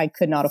him, which I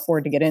could not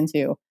afford to get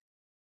into.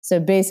 So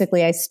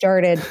basically, I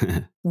started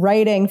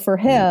writing for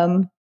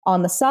him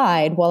on the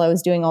side while I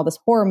was doing all this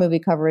horror movie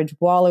coverage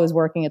while I was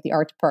working at the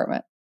art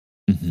department.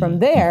 From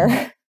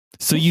there...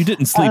 So you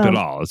didn't sleep at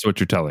all, is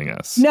what you're telling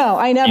us. No,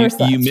 I never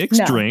slept. You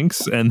mixed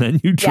drinks and then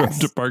you drove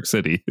to Park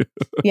City.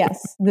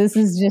 Yes, this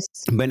is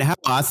just... But how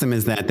awesome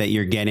is that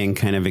you're getting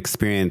kind of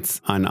experience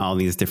on all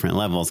these different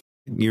levels?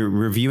 You're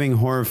reviewing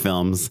horror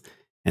films,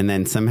 and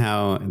then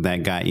somehow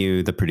that got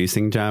you the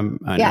producing job?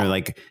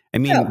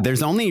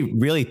 There's only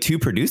really two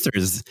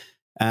producers.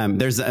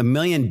 There's a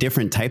million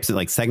different types of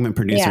like segment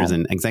producers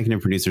and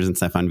executive producers and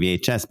stuff on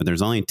VHS, but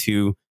there's only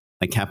two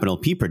like capital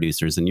P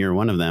producers, and you're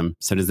one of them.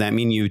 So does that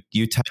mean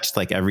you touched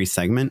like every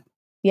segment?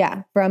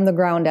 Yeah, from the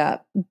ground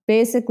up.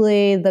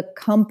 Basically, the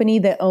company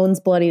that owns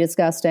Bloody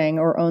Disgusting,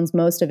 or owns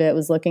most of it,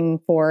 was looking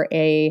for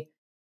a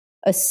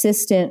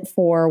assistant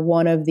for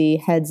one of the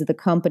heads of the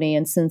company.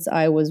 And since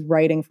I was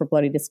writing for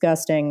Bloody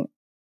Disgusting,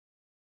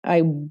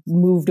 I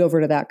moved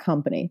over to that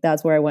company.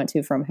 That's where I went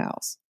to from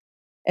House.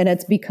 And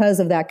it's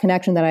because of that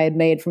connection that I had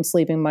made from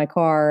sleeping in my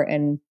car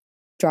and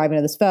driving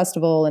to this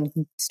festival and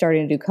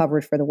starting to do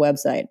coverage for the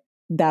website.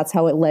 That's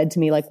how it led to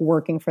me like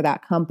working for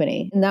that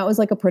company. And that was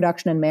like a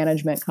production and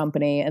management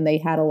company. And they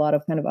had a lot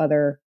of kind of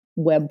other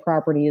web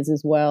properties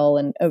as well.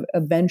 And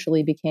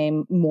eventually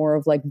became more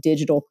of like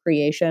digital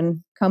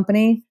creation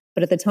company.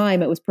 But at the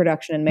time it was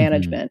production and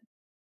management.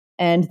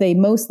 And they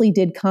mostly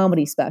did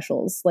comedy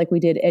specials. Like we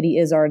did Eddie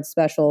Izzard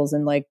specials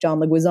and like John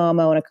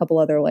Leguizamo and a couple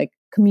other like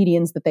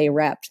comedians that they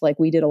repped. Like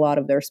we did a lot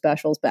of their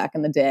specials back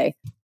in the day.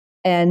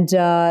 And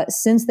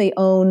since they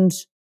owned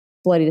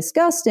Bloody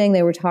Disgusting,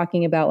 they were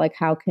talking about like,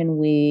 how can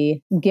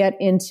we get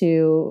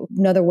into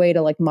another way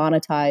to like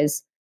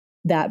monetize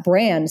that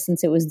brand,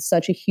 since it was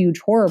such a huge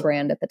horror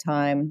brand at the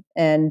time.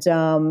 And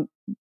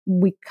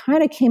we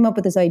kind of came up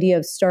with this idea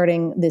of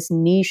starting this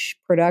niche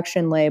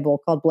production label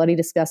called Bloody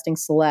Disgusting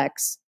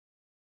Selects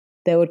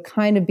that would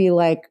kind of be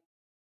like,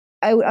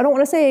 I don't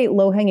want to say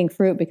low-hanging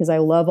fruit because I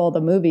love all the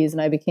movies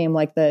and I became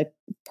like the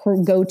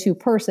go-to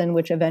person,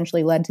 which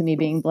eventually led to me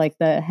being like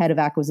the head of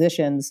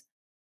acquisitions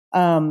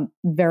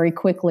very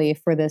quickly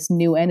for this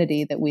new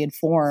entity that we had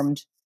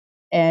formed.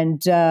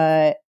 And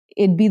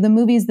it'd be the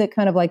movies that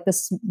kind of like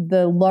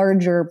the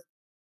larger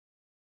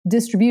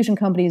distribution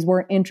companies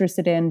weren't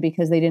interested in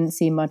because they didn't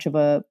see much of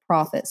a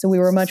profit. So we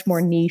were a much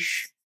more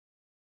niche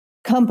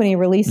company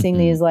releasing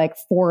these like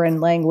foreign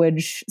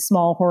language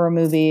small horror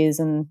movies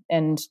and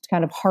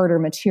kind of harder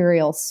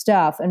material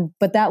stuff.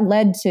 But that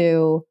led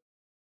to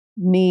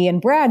me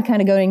and Brad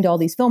kind of going to all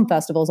these film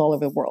festivals all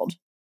over the world.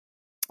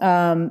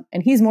 And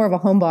he's more of a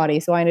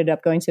homebody, so I ended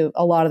up going to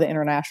a lot of the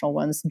international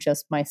ones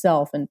just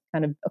myself and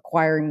kind of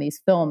acquiring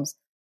these films,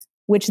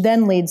 which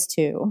then leads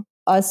to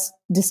us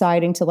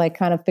deciding to like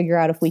kind of figure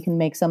out if we can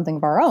make something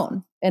of our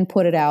own and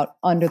put it out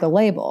under the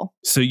label.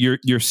 So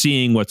you're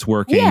seeing what's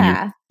working.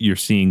 Yeah. You're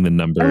seeing the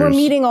numbers. And we're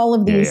meeting all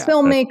of these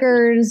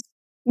filmmakers,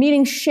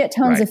 meeting shit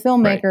tons of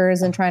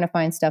filmmakers and trying to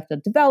find stuff to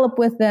develop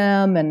with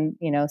them and,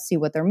 you know, see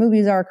what their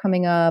movies are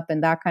coming up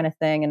and that kind of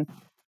thing. And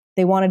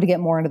they wanted to get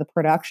more into the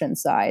production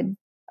side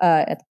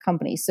at the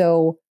company.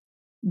 So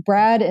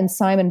Brad and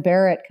Simon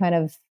Barrett kind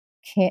of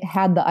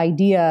had the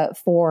idea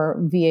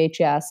for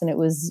VHS, and it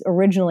was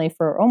originally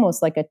for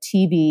almost like a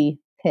TV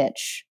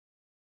pitch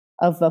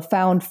of a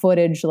found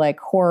footage like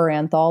horror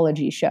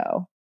anthology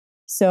show.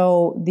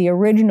 So the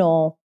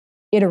original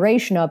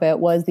iteration of it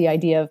was the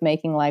idea of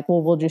making like,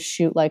 well, we'll just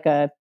shoot like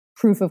a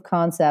proof of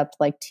concept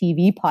like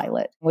TV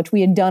pilot, which we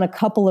had done a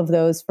couple of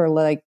those for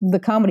like the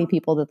comedy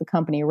people that the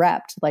company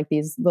repped, like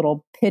these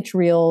little pitch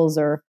reels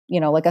or, you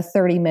know, like a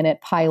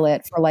 30-minute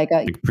pilot for like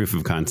a proof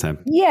of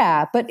concept.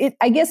 Yeah. But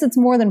I guess it's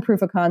more than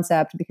proof of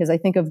concept because I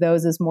think of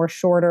those as more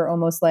shorter,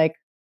 almost like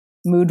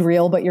mood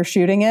reel, but you're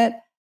shooting it.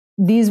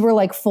 These were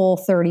like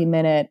full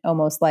 30-minute,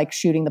 almost like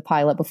shooting the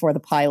pilot before the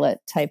pilot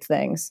type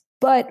things.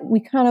 But we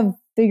kind of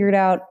figured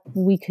out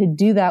we could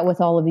do that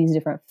with all of these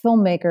different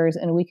filmmakers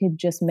and we could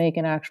just make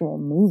an actual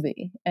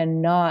movie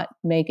and not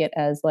make it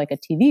as like a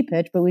TV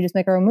pitch, but we just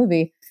make our own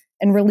movie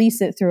and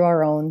release it through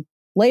our own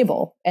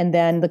label. And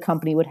then the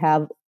company would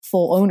have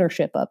full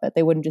ownership of it.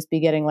 They wouldn't just be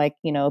getting like,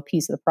 a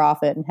piece of the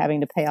profit and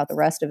having to pay out the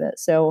rest of it.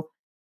 So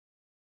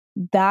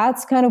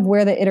that's kind of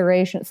where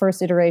the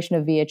first iteration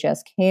of VHS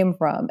came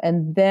from.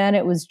 And then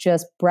it was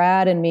just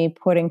Brad and me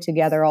putting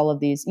together all of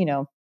these,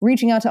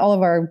 reaching out to all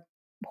of our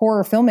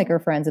horror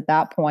filmmaker friends at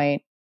that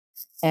point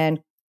and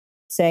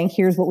saying,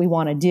 here's what we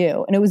want to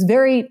do. And it was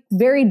very,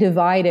 very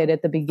divided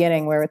at the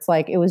beginning, where it's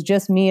like, it was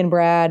just me and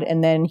Brad.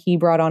 And then he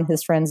brought on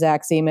his friend,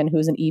 Zach Zeman,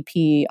 who's an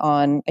EP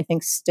on, I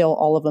think, still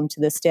all of them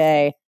to this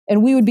day.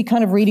 And we would be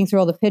kind of reading through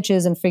all the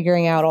pitches and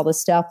figuring out all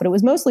this stuff. But it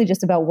was mostly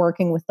just about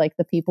working with like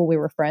the people we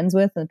were friends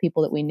with and the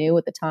people that we knew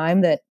at the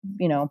time that,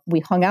 we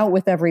hung out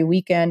with every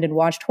weekend and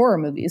watched horror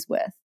movies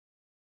with.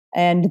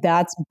 And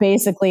that's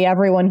basically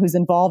everyone who's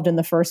involved in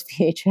the first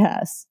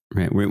VHS.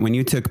 Right. When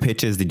you took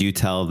pitches, did you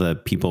tell the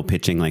people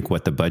pitching like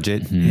what the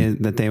budget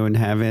that they would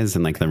have is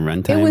and like the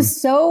runtime? It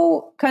was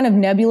so kind of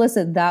nebulous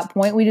at that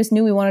point. We just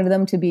knew we wanted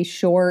them to be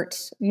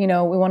short. We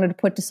wanted to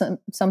put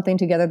something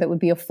together that would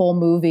be a full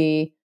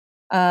movie.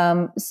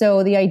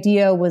 So the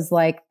idea was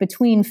like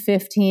between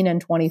 15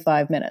 and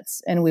 25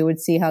 minutes, and we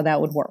would see how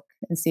that would work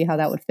and see how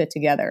that would fit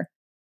together.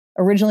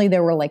 Originally,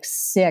 there were like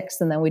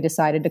 6, and then we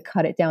decided to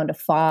cut it down to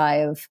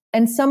 5.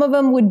 And some of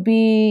them would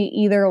be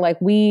either like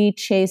we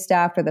chased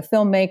after the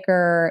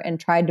filmmaker and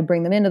tried to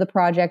bring them into the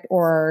project,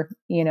 or,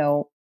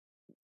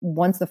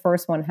 once the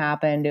first one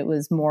happened, it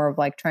was more of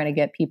like trying to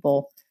get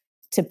people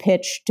to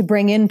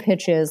bring in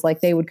pitches.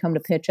 Like they would come to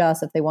pitch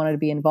us if they wanted to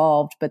be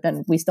involved. But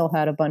then we still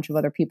had a bunch of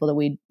other people that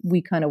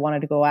we kind of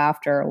wanted to go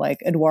after, like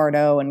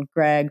Eduardo and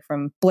Greg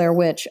from Blair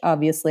Witch,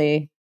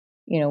 obviously.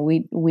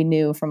 We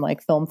knew from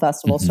like film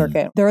festival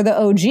circuit. They're the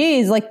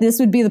OGs. Like this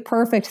would be the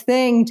perfect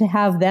thing to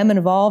have them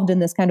involved in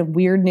this kind of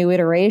weird new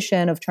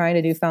iteration of trying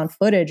to do found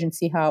footage and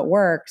see how it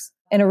works.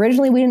 And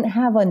originally we didn't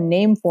have a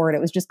name for it.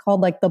 It was just called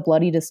like the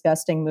Bloody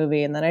Disgusting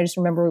Movie. And then I just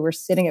remember we were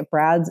sitting at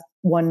Brad's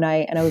one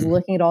night and I was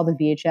looking at all the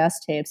VHS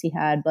tapes he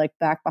had like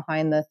back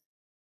behind the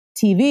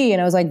TV.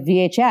 And I was like,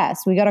 VHS,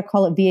 we got to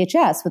call it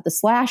VHS with the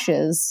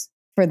slashes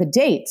for the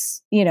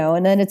dates,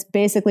 and then it's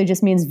basically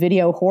just means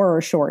video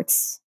horror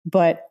shorts.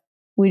 But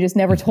we just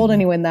never told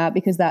anyone that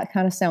because that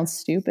kind of sounds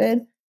stupid.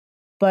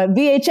 But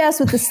VHS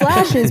with the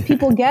slashes,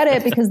 people get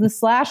it because the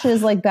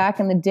slashes, like back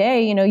in the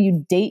day,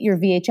 you date your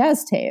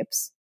VHS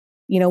tapes.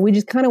 We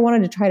just kind of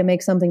wanted to try to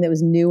make something that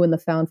was new in the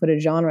found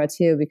footage genre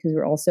too, because we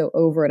were also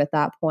over it at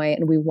that point.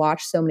 And we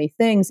watched so many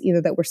things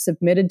either that were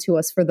submitted to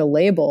us for the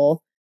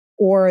label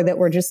or that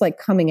were just like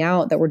coming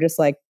out that were just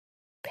like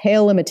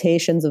pale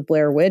imitations of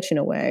Blair Witch in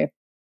a way.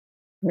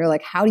 We were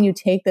like, how do you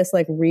take this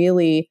like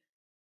really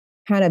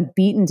kind of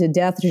beaten to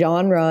death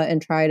genre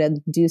and try to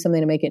do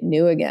something to make it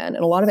new again?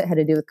 And a lot of it had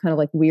to do with kind of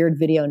like weird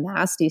video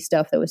nasty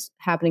stuff that was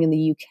happening in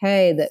the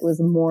UK that was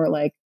more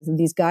like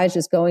these guys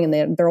just going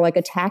and they're like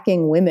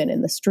attacking women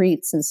in the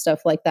streets and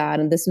stuff like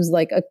that. And this was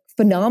like a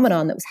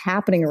phenomenon that was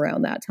happening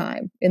around that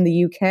time in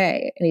the UK.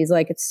 And he's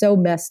like, it's so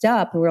messed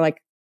up. And we're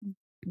like,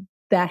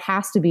 that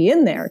has to be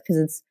in there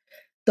because it's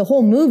the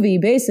whole movie.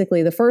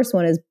 Basically, the first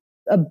one is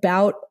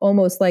about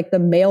almost like the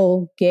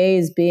male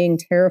gaze being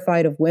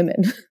terrified of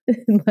women.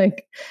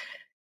 Like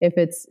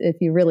if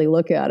you really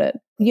look at it,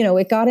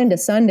 it got into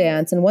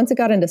Sundance. And once it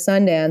got into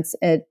Sundance,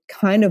 it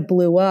kind of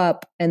blew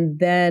up. And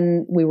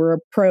then we were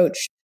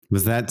approached.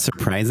 Was that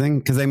surprising?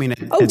 Because I mean,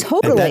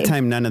 totally. At that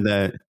time, none of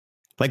the,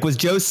 like, was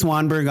Joe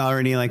Swanberg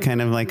already like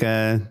kind of like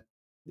a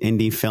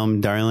indie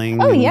film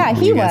darling? Oh yeah,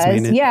 he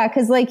was. Yeah.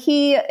 Cause like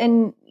he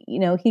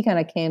kind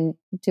of came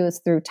to us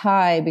through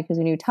Ty because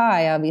we knew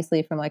Ty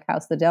obviously from like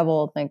House of the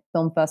Devil, like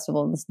film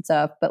festivals and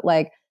stuff. But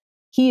like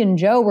he and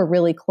Joe were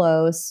really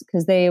close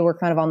because they were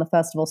kind of on the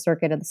festival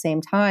circuit at the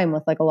same time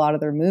with like a lot of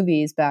their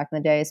movies back in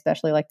the day,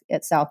 especially like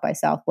at South by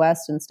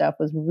Southwest and stuff,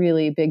 was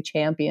really big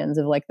champions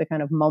of like the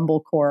kind of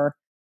mumblecore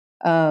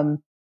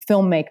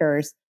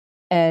filmmakers.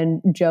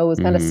 And Joe was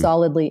kind of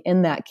solidly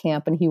in that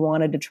camp and he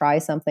wanted to try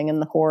something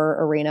in the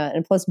horror arena.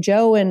 And plus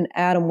Joe and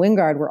Adam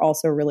Wingard were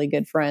also really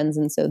good friends.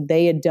 And so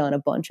they had done a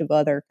bunch of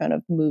other kind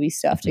of movie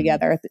stuff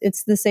together.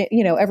 It's the same,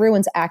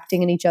 everyone's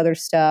acting in each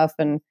other's stuff.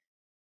 And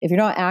if you're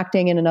not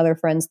acting in another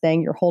friend's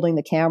thing, you're holding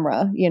the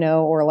camera,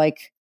 or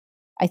like,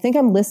 I think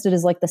I'm listed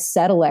as like the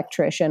set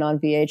electrician on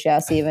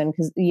VHS even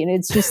because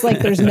it's just like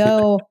there's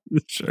no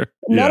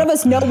none of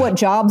us know what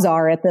jobs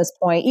are at this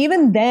point.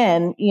 Even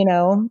then,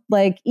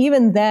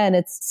 even then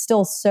it's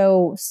still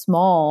so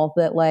small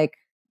that like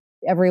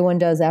everyone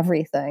does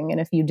everything. And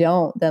if you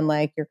don't, then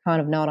like you're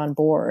kind of not on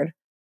board.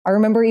 I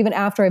remember even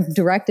after I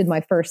directed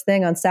my first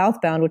thing on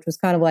Southbound, which was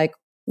kind of like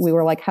we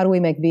were like, how do we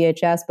make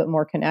VHS but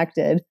more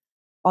connected?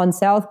 On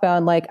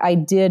Southbound, like I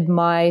did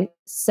my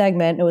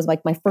segment. It was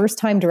like my first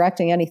time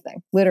directing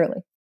anything, literally,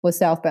 was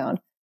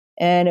Southbound.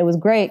 And it was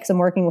great because I'm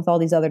working with all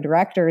these other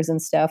directors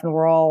and stuff. And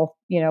we're all,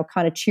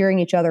 kind of cheering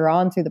each other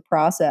on through the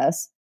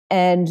process.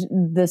 And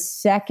the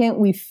second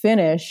we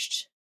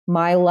finished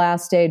my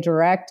last day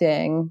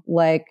directing,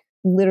 like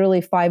literally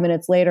 5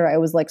 minutes later, I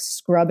was like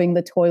scrubbing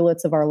the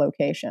toilets of our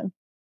location.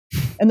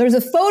 And there's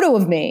a photo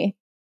of me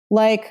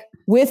like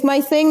with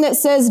my thing that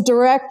says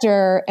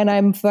director, and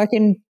I'm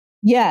fucking,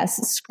 yes,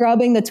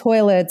 scrubbing the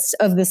toilets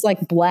of this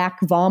like black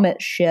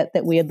vomit shit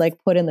that we had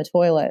like put in the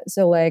toilet.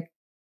 So like,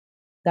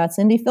 that's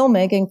indie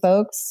filmmaking,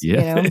 folks.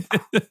 Yeah. You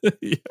know?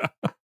 Yeah.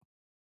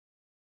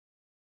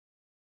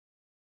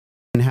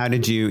 And how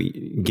did you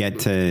get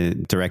to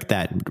direct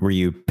that? Were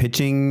you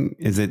pitching?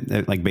 Is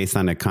it like based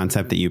on a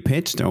concept that you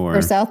pitched or?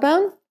 For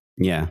Southbound?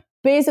 Yeah.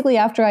 Basically,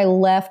 after I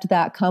left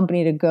that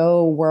company to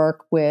go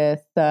work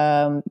with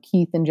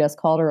Keith and Jess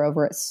Calder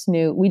over at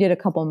Snoot, we did a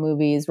couple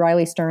movies.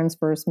 Riley Stern's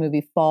first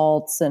movie,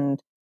 Faults, and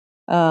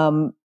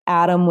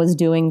Adam was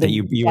doing the that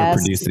you were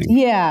producing.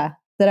 Yeah,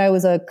 that I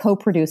was a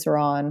co-producer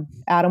on.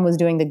 Adam was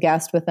doing the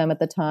guest with them at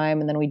the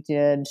time, and then we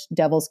did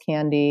Devil's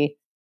Candy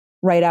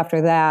right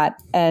after that.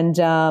 And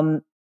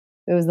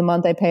it was the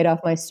month I paid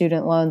off my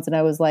student loans, and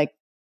I was like,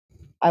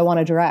 I want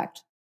to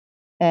direct.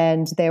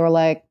 And they were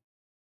like,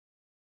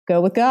 go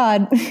with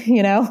God,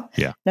 you know?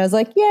 Yeah. And I was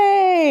like,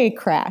 yay,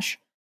 crash.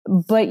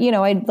 But, you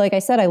know, like I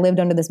said, I lived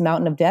under this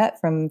mountain of debt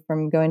from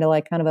going to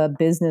like kind of a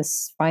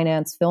business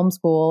finance film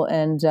school.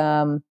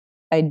 And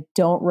I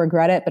don't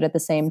regret it. But at the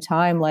same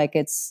time, like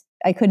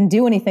I couldn't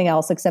do anything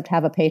else except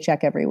have a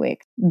paycheck every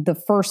week. The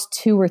first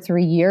 2 or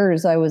 3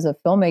 years I was a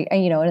filmmaker,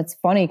 and, you know, and it's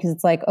funny because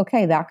it's like,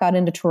 okay, that got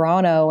into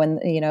Toronto, and,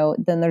 you know,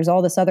 then there's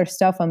all this other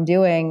stuff I'm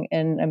doing,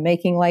 and I'm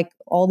making like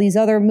all these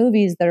other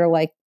movies that are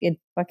like in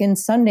fucking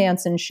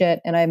Sundance and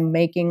shit. And I'm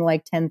making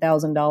like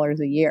 $10,000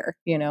 a year,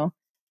 you know?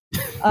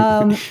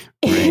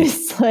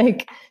 It's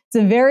like, it's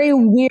a very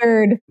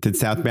weird. Did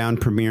Southbound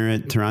premiere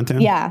at Toronto?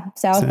 Yeah.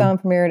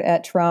 Southbound premiered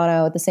at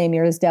Toronto at the same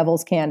year as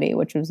Devil's Candy,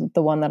 which was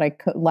the one that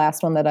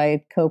last one that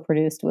I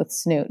co-produced with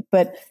Snoot.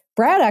 But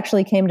Brad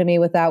actually came to me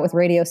with that with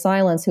Radio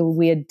Silence, who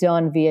we had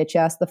done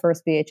VHS, the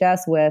first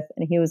VHS with.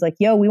 And he was like,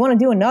 yo, we want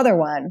to do another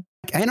one.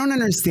 I don't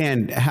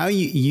understand how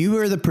you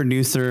are the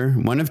producer,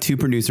 one of 2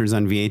 producers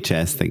on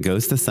VHS that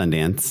goes to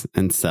Sundance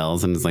and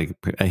sells and is like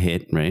a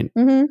hit, right?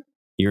 Mm-hmm.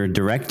 You're a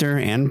director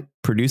and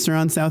producer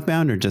on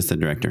Southbound, or just a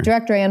director?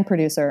 Director and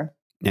producer.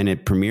 And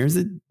it premieres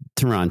at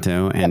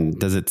Toronto. And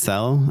does it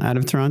sell out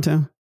of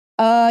Toronto?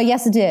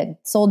 Yes, it did.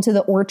 Sold to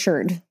the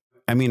Orchard.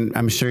 I mean,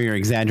 I'm sure you're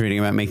exaggerating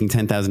about making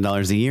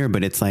 $10,000 a year,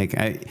 but it's like,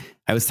 I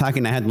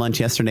had lunch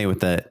yesterday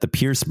with the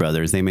Pierce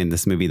brothers. They made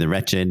this movie, The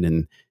Wretched,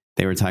 and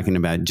they were talking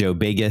about Joe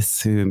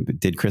Begas, who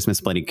did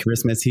Christmas, Bloody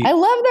Christmas. I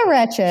love The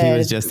Wretched. He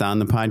was just on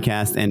the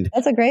podcast, and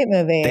that's a great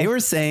movie. They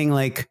were saying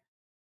like,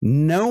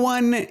 no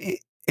one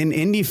in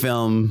indie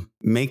film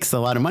makes a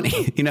lot of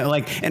money, you know,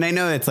 like, and I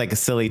know it's like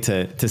silly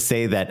to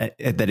say that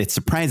it's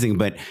surprising,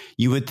 but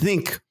you would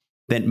think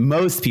that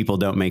most people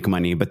don't make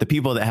money, but the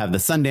people that have the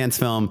Sundance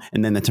film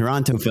and then the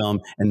Toronto film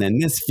and then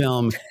this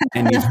film,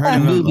 and you've heard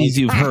of movies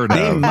you've heard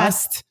they of,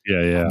 must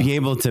yeah, be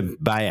able to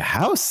buy a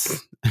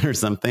house or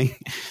something.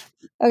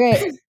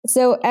 Okay,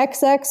 so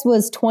XX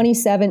was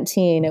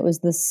 2017. It was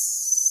the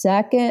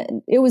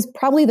second. It was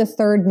probably the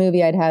third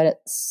movie I'd had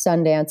at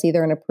Sundance,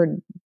 either in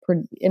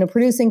a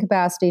producing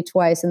capacity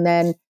twice, and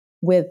then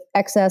with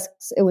XX,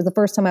 it was the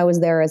first time I was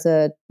there as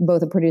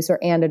both a producer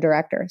and a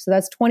director. So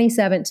that's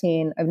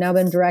 2017. I've now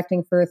been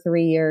directing for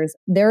 3 years.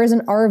 There is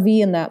an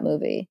RV in that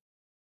movie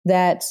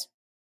that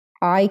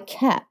I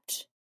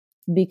kept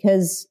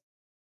because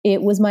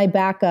it was my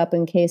backup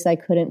in case I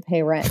couldn't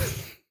pay rent.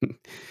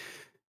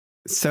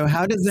 So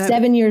how does that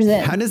 7 years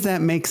in? How does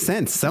that make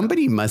sense?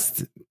 Somebody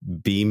must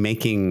be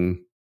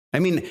making. I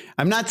mean,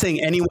 I'm not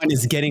saying anyone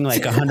is getting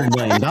like $100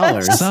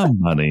 million. Some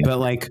money, but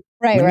like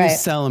right. you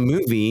sell a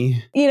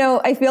movie. You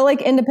know, I feel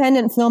like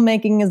independent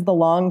filmmaking is the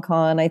long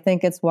con. I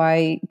think it's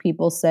why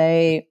people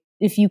say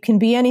if you can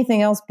be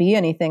anything else, be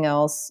anything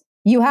else.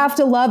 You have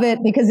to love it,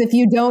 because if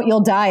you don't, you'll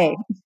die.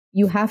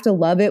 You have to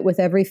love it with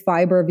every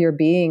fiber of your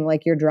being,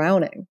 like you're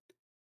drowning,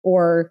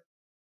 or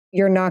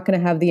you're not going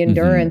to have the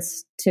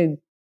endurance to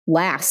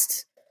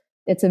last.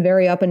 It's a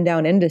very up and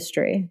down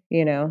industry,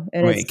 you know.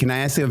 And wait, can I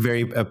ask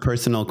you a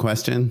personal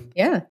question?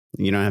 Yeah.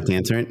 You don't have to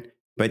answer it.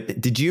 But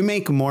did you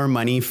make more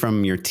money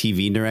from your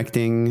TV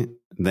directing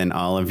than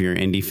all of your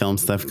indie film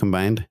stuff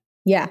combined?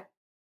 Yeah.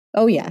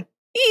 Oh, yeah.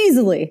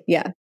 Easily.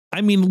 Yeah.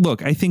 I mean,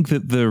 look, I think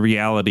that the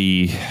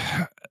reality,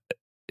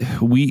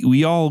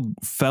 we all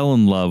fell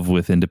in love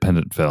with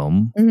independent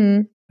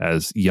film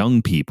as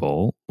young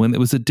people when it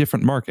was a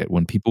different market,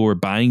 when people were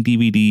buying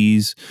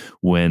DVDs,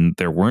 when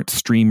there weren't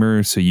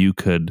streamers, so you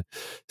could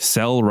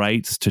sell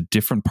rights to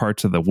different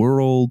parts of the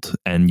world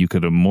and you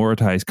could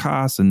amortize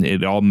costs, and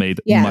it all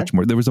made much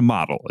more. There was a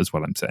model, is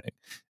what I'm saying.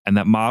 And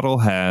that model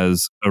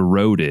has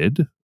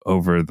eroded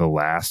over the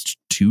last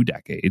 2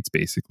 decades,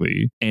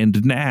 basically.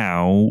 And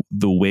now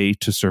the way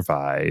to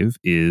survive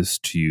is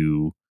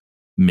to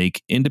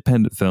make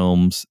independent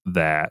films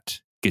that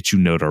get you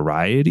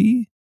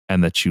notoriety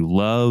and that you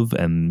love,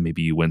 and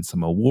maybe you win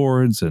some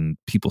awards and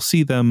people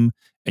see them,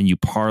 and you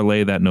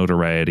parlay that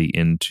notoriety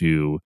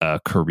into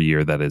a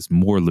career that is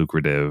more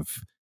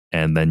lucrative,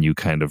 and then you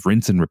kind of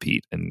rinse and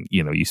repeat. And,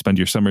 you know, you spend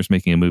your summers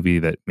making a movie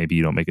that maybe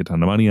you don't make a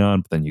ton of money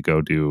on, but then you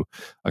go do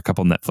a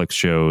couple Netflix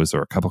shows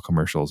or a couple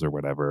commercials or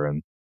whatever.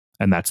 And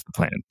And that's the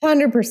plan.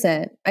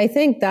 100%. I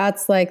think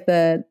that's like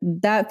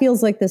that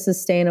feels like the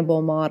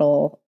sustainable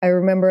model. I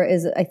remember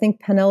I think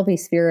Penelope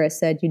Spheris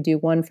said you do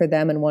one for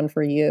them and one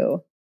for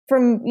you.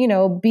 From,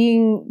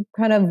 being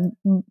kind of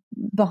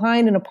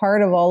behind and a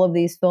part of all of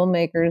these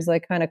filmmakers,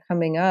 like kind of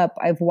coming up,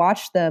 I've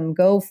watched them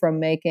go from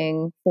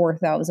making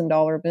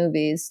 $4,000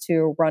 movies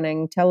to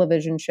running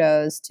television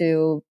shows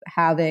to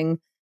having,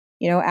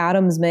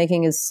 Adam's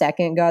making his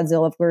second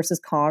Godzilla versus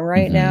Kong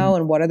right now.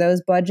 And what are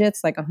those budgets?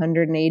 Like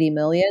 180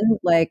 million.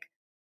 Like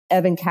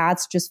Evan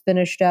Katz just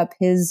finished up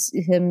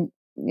him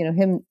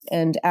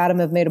and Adam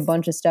have made a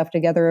bunch of stuff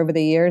together over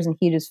the years, and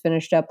he just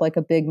finished up like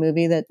a big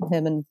movie that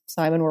him and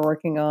Simon were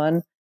working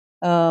on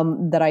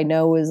that I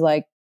know is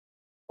like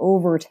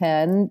over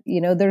 10.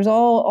 There's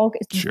all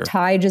Sure.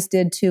 Ty just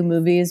did 2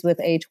 movies with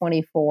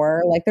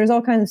A24. Like there's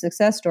all kinds of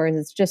success stories.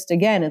 It's just,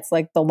 again, it's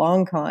like the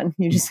long con.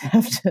 You just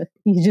have to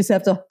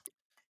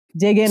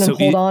dig in and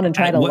hold on and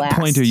try to last. At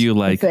what point are you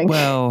like,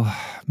 well,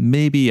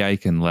 maybe I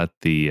can let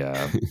the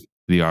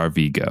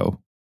RV go?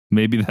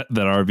 Maybe that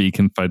RV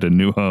can find a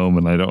new home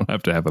and I don't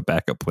have to have a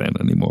backup plan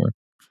anymore.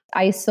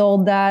 I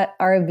sold that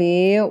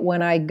RV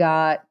when I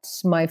got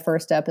my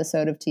first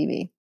episode of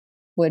TV,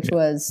 which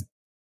was,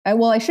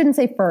 I shouldn't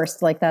say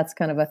first, like that's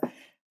kind of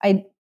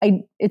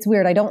it's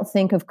weird. I don't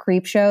think of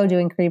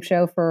doing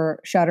Creepshow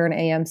for Shudder and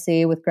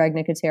AMC with Greg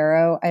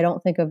Nicotero. I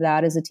don't think of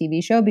that as a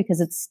TV show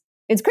because it's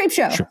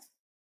Creepshow. Sure.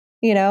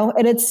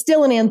 And it's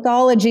still an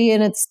anthology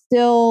and it's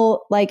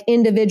still like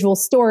individual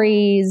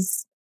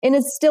stories. And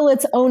it's still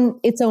its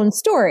own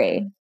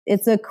story.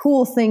 It's a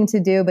cool thing to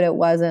do, but it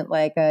wasn't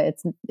like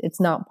it's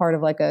not part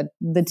of like the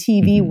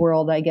TV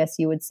world, I guess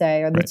you would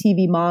say, or the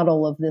TV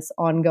model of this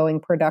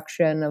ongoing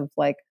production of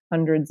like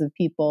hundreds of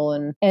people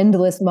and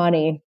endless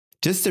money.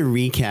 Just to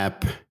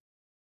recap,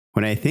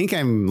 what I think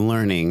I'm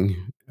learning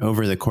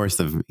over the course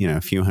of, a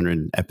few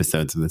hundred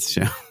episodes of this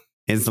show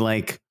is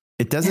like,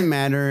 it doesn't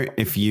matter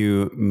if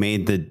you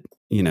made the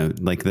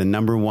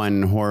number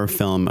one horror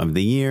film of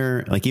the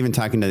year, like even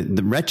talking to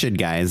the Wretched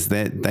guys,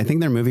 that I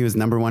think their movie was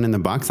number one in the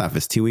box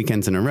office 2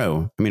 weekends in a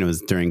row. I mean, it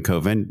was during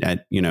COVID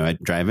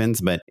at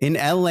drive-ins, but in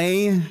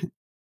LA,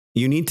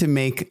 you need to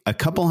make a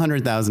couple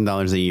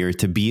 $100,000 a year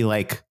to be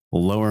like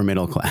lower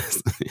middle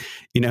class,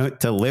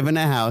 to live in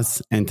a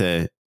house and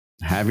to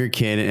have your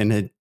kid in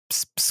a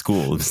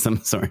school of some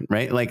sort,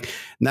 right? Like,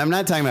 now I'm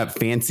not talking about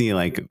fancy,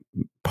 like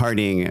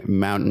partying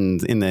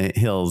mountains in the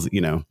hills,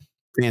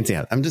 fancy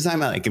house. I'm just talking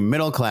about like a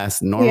middle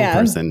class normal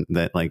person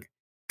that like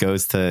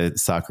goes to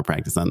soccer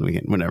practice on the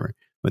weekend, whatever,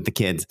 with the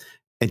kids.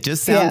 It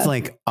just sounds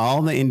like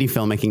all the indie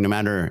filmmaking, no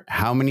matter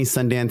how many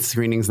Sundance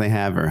screenings they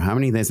have or how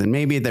many this, and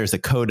maybe there's a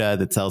Coda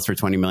that sells for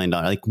 $20 million,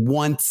 like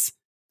once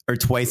or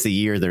twice a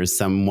year, there's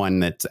someone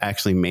that's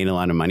actually made a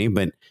lot of money.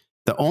 But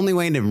the only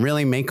way to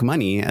really make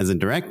money as a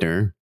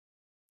director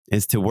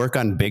is to work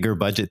on bigger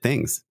budget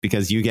things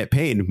because you get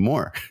paid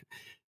more.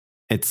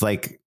 It's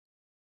like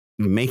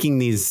making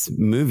these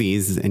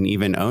movies and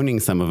even owning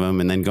some of them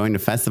and then going to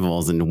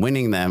festivals and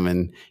winning them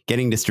and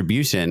getting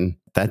distribution.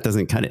 That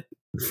doesn't cut it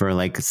for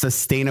like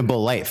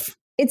sustainable life.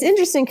 It's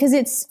interesting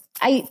because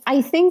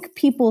I think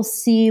people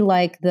see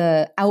like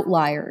the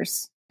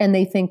outliers and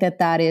they think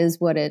that is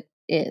what it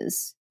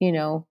is,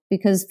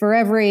 because for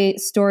every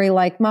story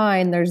like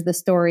mine, there's the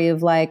story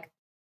of like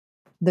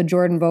the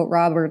Jordan Vogt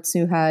Roberts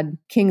who had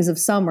Kings of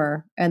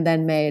Summer and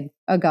then made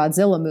a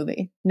Godzilla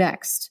movie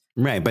next.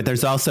 Right. But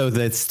there's also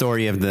the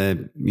story of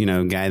the,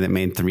 guy that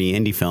made 3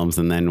 indie films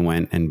and then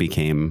went and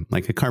became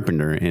like a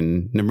carpenter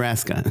in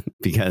Nebraska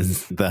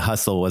because the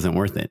hustle wasn't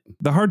worth it.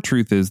 The hard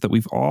truth is that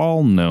we've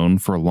all known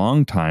for a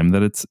long time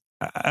that it's,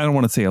 I don't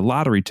want to say a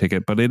lottery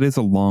ticket, but it is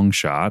a long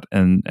shot.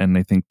 And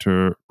I think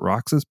to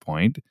Rox's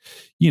point,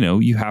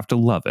 you have to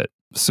love it.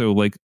 So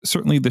like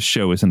certainly the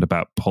show isn't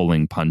about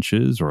pulling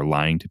punches or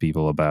lying to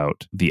people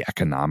about the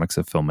economics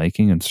of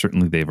filmmaking. And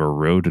certainly they've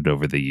eroded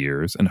over the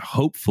years. And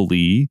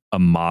hopefully a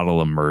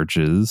model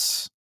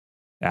emerges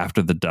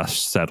after the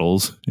dust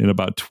settles in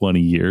about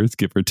 20 years,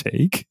 give or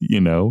take,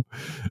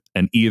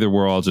 and either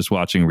we're all just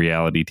watching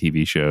reality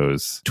TV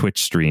shows,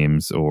 Twitch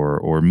streams,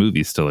 or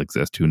movies still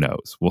exist. Who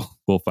knows?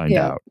 We'll find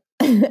out.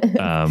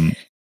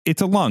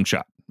 It's a long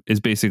shot is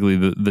basically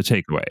the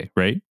takeaway,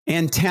 right?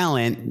 And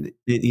talent,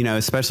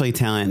 especially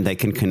talent that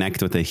can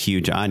connect with a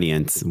huge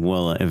audience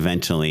will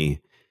eventually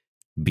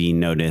be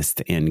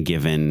noticed and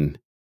given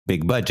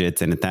big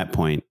budgets. And at that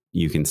point,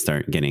 you can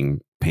start getting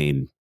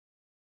paid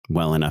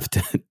well enough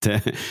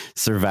to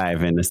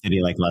survive in a city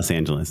like Los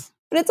Angeles.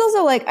 But it's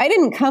also like, I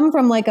didn't come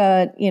from like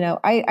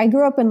I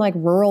grew up in like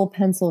rural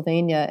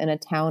Pennsylvania in a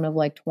town of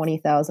like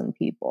 20,000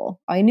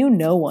 people. I knew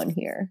no one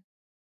here.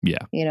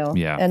 Yeah.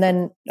 Yeah. And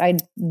then I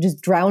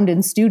just drowned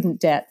in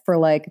student debt for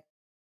like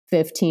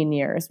 15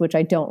 years, which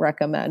I don't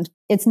recommend.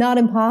 It's not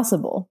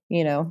impossible.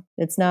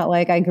 It's not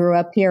like I grew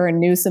up here and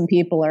knew some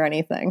people or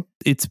anything.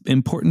 It's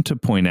important to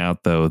point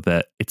out, though,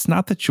 that it's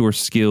not that your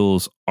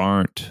skills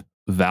aren't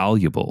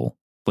valuable.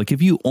 Like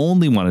if you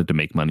only wanted to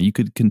make money, you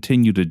could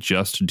continue to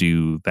just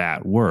do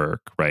that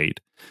work, right?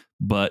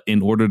 But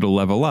in order to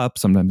level up,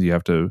 sometimes you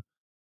have to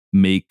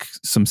make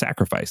some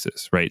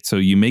sacrifices, right? So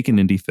you make an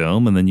indie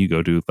film and then you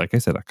go do, like I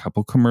said, a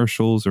couple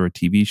commercials or a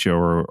TV show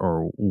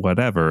or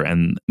whatever.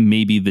 And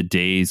maybe the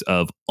days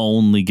of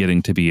only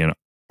getting to be an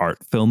art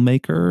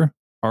filmmaker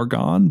are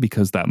gone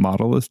because that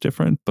model is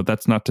different. But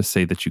that's not to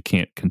say that you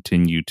can't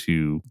continue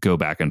to go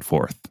back and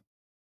forth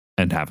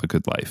and have a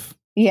good life.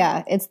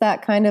 Yeah, it's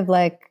that kind of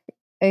like,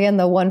 again,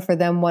 the one for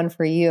them, one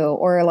for you,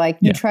 or like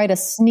you try to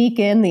sneak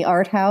in the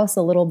art house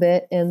a little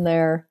bit in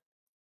their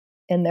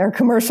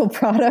commercial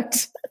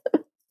product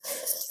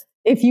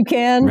if you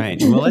can.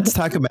 Right. Well, let's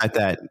talk about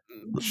that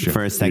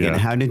for a second. Yeah.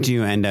 How did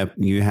you end up,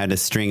 you had a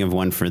string of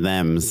one for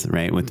thems,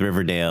 right? With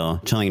Riverdale,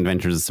 Chilling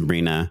Adventures of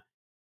Sabrina,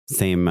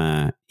 same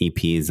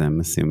EPs, I'm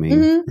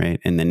assuming, right?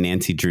 And then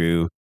Nancy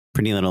Drew,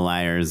 Pretty Little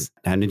Liars.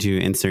 How did you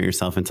insert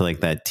yourself into like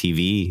that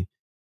TV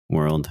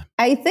world?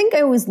 I think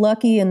I was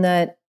lucky in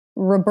that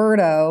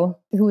Roberto,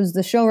 who was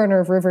the showrunner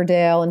of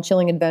Riverdale and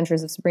Chilling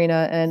Adventures of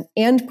Sabrina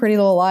and Pretty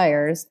Little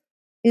Liars,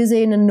 is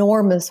an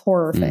enormous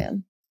horror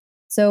fan.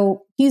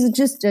 So he's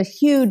just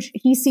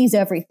he sees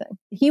everything.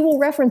 He will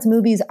reference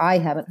movies I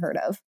haven't heard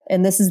of.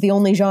 And this is the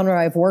only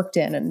genre I've worked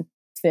in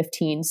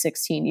 15,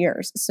 16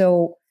 years.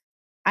 So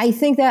I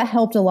think that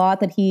helped a lot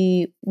that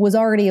he was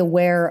already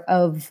aware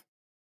of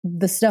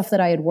the stuff that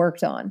I had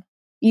worked on,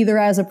 either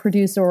as a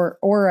producer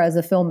or as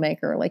a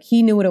filmmaker. Like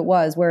he knew what it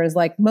was. Whereas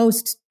like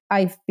most,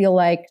 I feel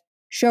like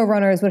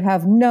showrunners would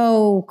have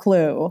no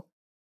clue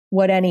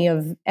what any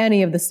of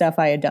the stuff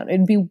I had done.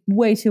 It'd be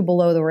way too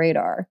below the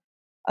radar.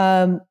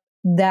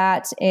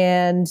 That,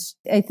 and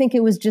I think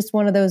it was just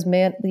one of those,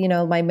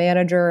 my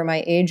manager or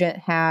my agent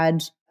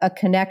had a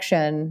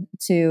connection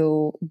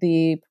to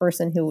the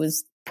person who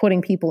was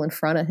putting people in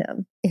front of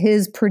him.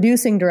 His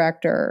producing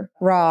director,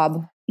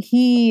 Rob,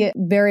 he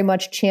very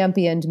much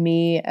championed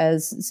me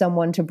as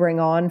someone to bring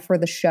on for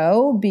the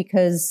show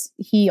because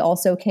he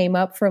also came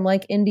up from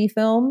like indie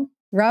film.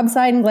 Rob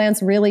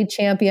Seidenglantz really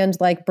championed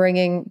like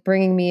bringing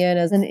me in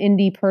as an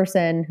indie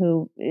person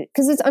who,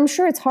 because I'm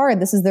sure it's hard.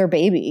 This is their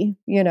baby,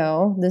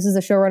 this is a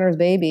showrunner's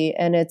baby.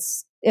 And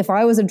if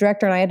I was a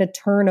director and I had to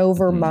turn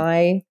over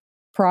my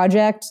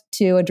project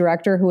to a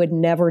director who had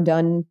never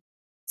done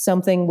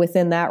something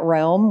within that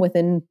realm,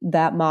 within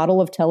that model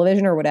of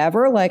television or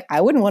whatever, like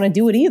I wouldn't want to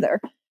do it either.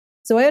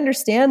 So I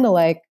understand the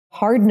like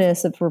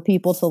hardness for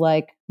people to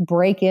like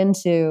break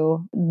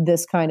into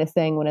this kind of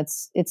thing when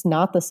it's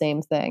not the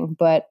same thing.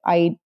 But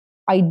I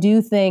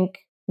do think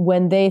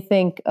when they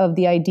think of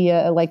the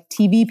idea, like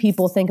TV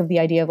people think of the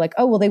idea of like,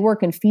 oh, well, they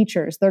work in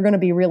features, they're going to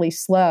be really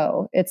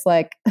slow. It's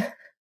like,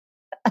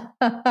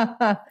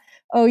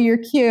 oh, you're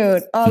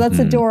cute. Oh, that's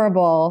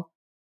adorable.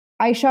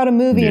 I shot a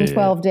movie in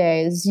 12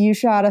 days. You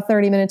shot a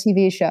 30-minute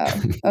TV show.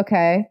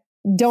 Okay.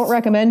 Don't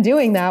recommend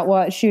doing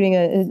that, shooting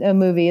a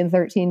movie in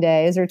 13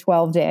 days or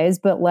 12 days.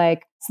 But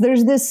like, so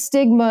there's this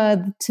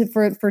stigma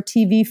for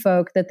TV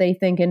folk that they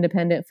think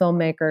independent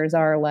filmmakers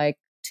are like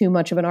too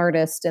much of an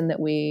artist and that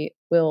we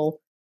will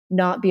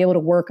not be able to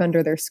work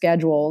under their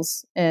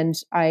schedules. And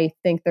I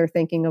think they're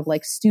thinking of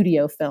like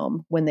studio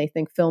film when they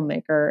think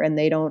filmmaker, and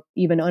they don't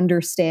even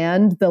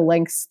understand the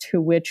lengths to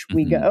which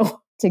we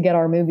go to get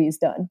our movies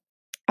done.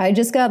 I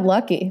just got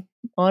lucky,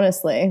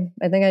 honestly.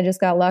 I think I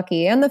just got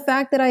lucky. And the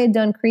fact that I had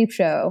done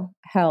Creepshow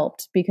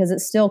helped because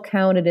it still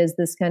counted as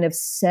this kind of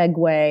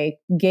segue,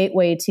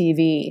 gateway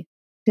TV.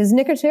 Because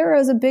Nicotero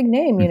is a big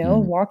name,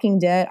 Walking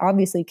Dead,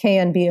 obviously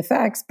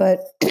KNBFX, but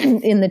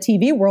in the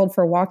TV world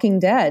for Walking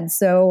Dead.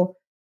 So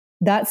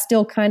that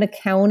still kind of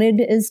counted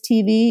as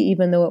TV,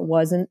 even though it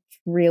wasn't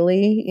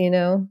really,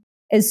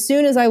 As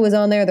soon as I was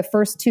on there, the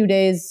first 2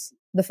 days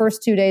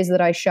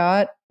that I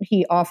shot,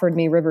 he offered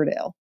me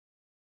Riverdale.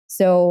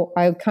 So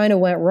I kind of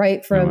went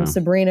right from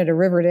Sabrina to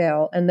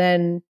Riverdale. And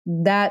then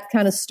that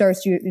kind of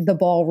starts the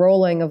ball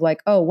rolling of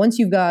like, oh, once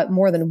you've got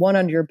more than one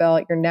under your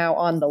belt, you're now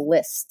on the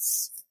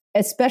lists.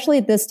 Especially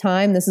at this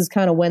time, this is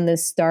kind of when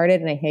this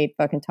started. And I hate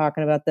fucking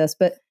talking about this,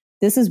 but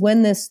this is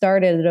when this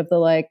started of the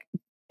like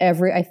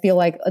I feel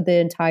like the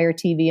entire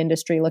TV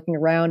industry looking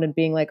around and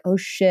being like, oh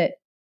shit,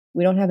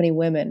 we don't have any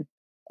women.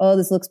 Oh,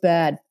 this looks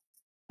bad.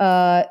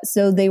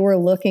 So they were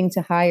looking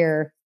to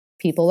hire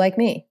people like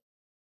me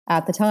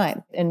at the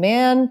time. And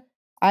man,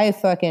 I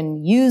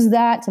fucking used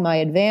that to my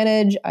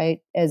advantage.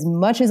 As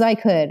much as I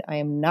could, I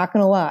am not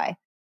going to lie,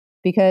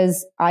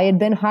 because I had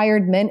been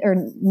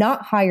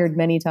not hired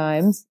many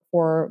times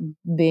for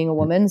being a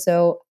woman.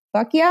 So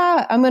fuck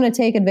yeah, I'm going to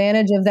take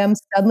advantage of them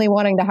suddenly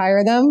wanting to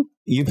hire them.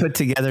 You put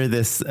together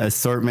this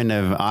assortment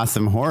of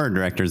awesome horror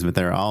directors, but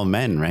they're all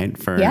men, right?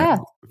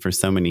 For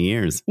so many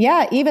years.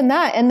 Yeah, even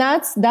that. And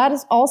that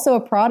is also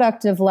a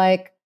product of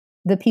like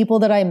the people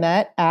that I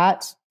met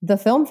at the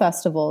film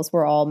festivals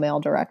were all male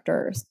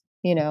directors.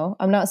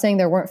 I'm not saying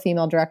there weren't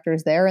female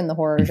directors there in the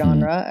horror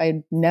genre.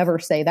 I'd never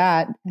say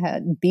that,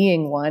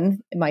 being one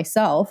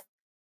myself,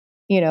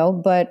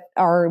 but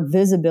our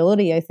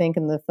visibility, I think,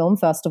 in the film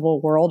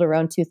festival world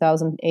around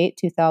 2008,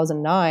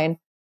 2009,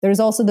 there's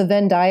also the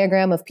Venn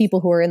diagram of people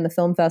who are in the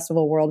film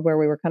festival world where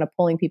we were kind of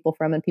pulling people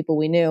from and people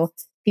we knew.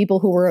 people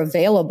who were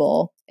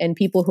available and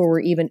people who were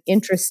even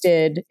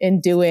interested in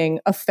doing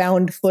a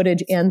found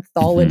footage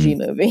anthology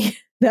movie.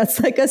 That's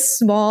like a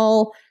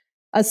smaller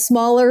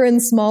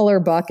and smaller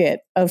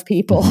bucket of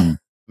people.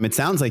 It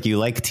sounds like you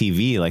like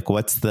TV. Like,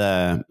 what's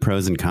the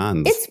pros and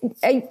cons?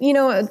 I've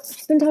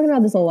been talking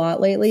about this a lot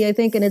lately, I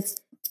think, and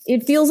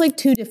it feels like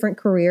two different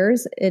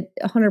careers. It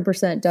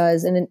 100%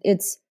 does. And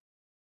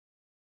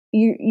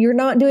you're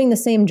not doing the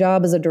same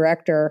job as a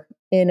director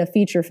in a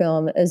feature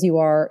film as you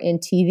are in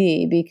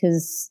TV,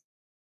 because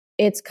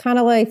it's kind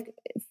of like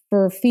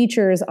for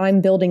features,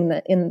 I'm building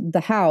in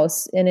the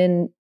house, and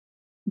in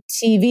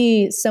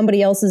TV,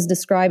 somebody else is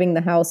describing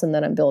the house and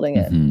then I'm building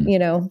it,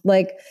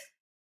 like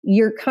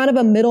you're kind of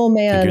a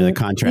middleman. Like you're the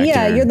contractor.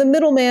 Yeah, you're the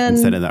middleman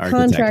instead of the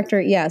architect.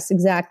 Contractor. Yes,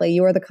 exactly.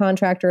 You are the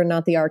contractor and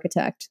not the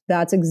architect.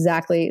 That's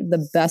exactly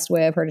the best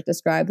way I've heard it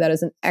described. That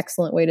is an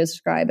excellent way to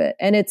describe it.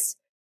 And it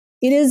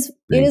is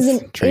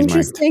an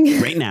interesting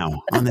right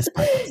now on this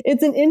podcast.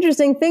 It's an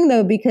interesting thing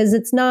though, because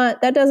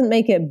that doesn't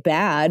make it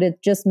bad.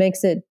 It just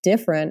makes it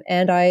different.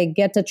 And I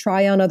get to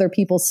try on other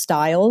people's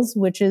styles,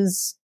 which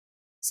is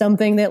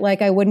something that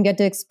like I wouldn't get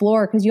to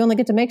explore because you only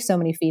get to make so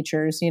many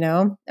features,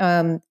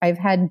 I've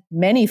had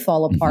many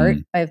fall apart.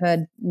 I've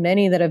had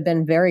many that have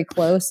been very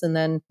close, and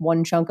then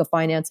one chunk of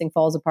financing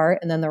falls apart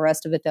and then the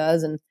rest of it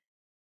does. And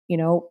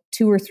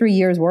 2 or 3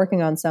 years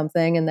working on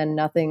something and then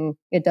nothing,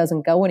 it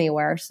doesn't go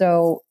anywhere.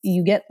 So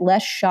you get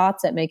less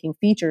shots at making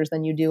features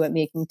than you do at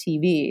making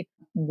TV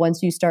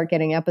once you start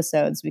getting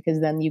episodes, because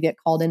then you get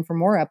called in for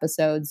more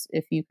episodes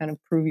if you kind of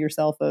prove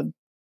yourself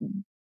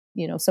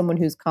someone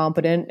who's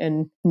competent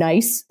and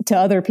nice to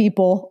other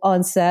people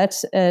on set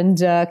and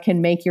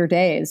can make your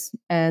days,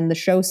 and the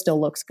show still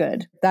looks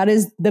good. That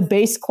is the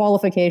base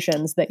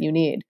qualifications that you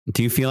need.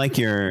 Do you feel like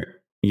your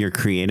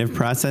creative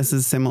process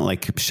is similar,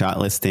 like shot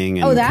listing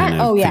and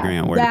figuring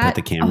out where to put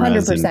the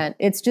cameras? 100%.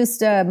 It's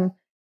just,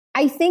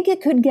 I think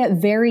it could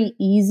get very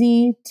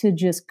easy to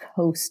just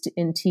coast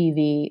in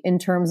TV in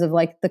terms of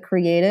like the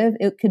creative.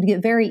 It could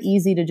get very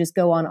easy to just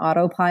go on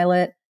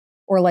autopilot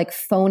or like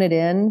phone it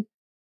in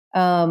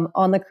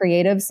on the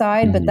creative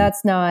side, but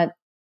that's not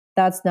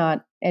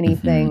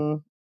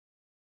anything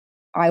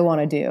I want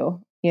to do.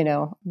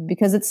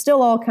 Because it's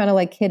still all kind of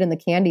like Kid in the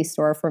Candy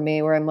Store for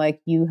me, where I'm like,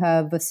 you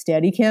have a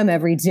Steadicam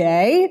every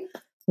day?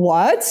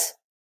 What?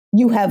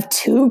 You have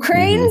 2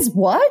 cranes?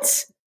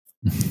 What?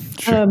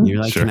 Sure.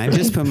 You're like, can I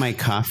just put my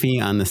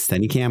coffee on the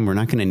Steadicam? We're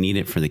not going to need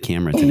it for the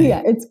camera today.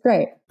 Yeah, it's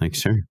great. Like,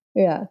 sure.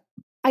 Yeah.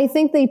 I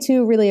think they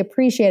too really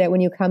appreciate it when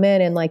you come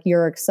in and like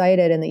you're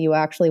excited and that you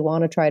actually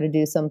want to try to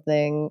do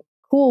something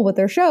cool with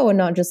their show and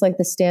not just like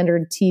the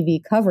standard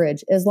TV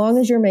coverage. As long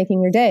as you're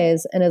making your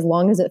days and as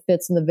long as it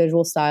fits in the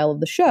visual style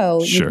of the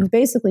show, you can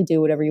basically do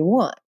whatever you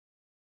want.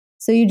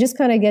 So you just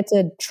kind of get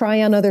to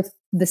try on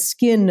the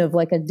skin of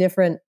like a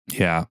different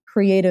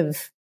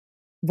creative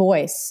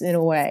voice in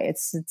a way.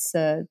 It's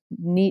a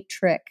neat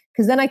trick,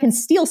 because then I can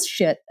steal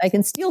shit. I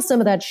can steal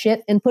some of that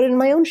shit and put it in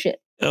my own shit.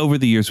 Over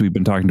the years, we've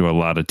been talking to a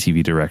lot of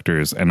TV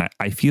directors, and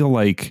I feel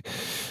like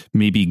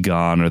maybe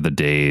gone are the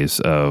days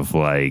of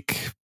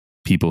like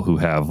people who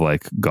have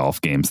like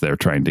golf games they're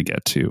trying to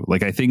get to.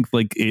 Like, I think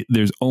like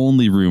there's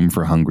only room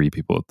for hungry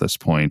people at this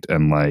point,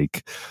 and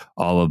like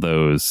all of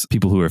those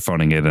people who are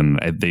phoning it, and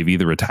they've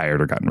either retired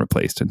or gotten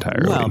replaced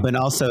entirely. Well, but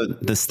also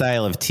the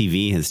style of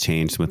TV has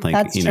changed with like,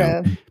 That's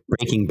true.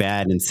 Breaking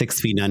Bad and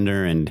 6 Feet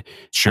Under, and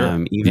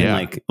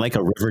even like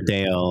a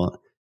Riverdale.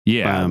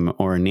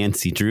 Or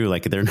Nancy Drew,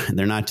 like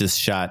they're not just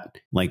shot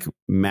like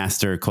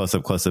master close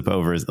up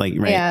overs, like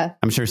right. Yeah.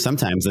 I'm sure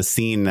sometimes a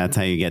scene, that's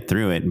how you get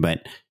through it,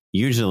 but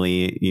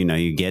usually,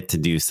 you get to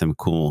do some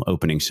cool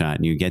opening shot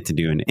and you get to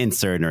do an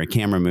insert or a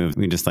camera move.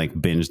 We just like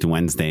binged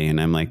Wednesday, and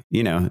I'm like,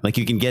 like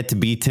you can get to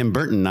be Tim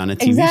Burton on a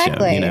TV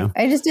show.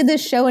 I just did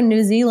this show in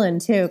New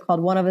Zealand too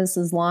called One of Us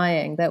is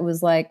Lying. That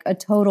was like a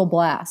total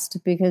blast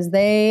because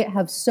they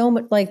have so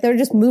much, like they're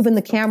just moving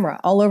the camera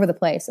all over the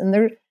place.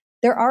 And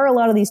there are a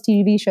lot of these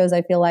TV shows,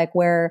 I feel like,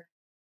 where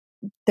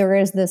there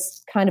is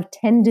this kind of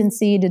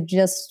tendency to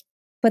just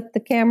put the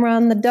camera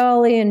on the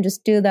dolly and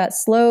just do that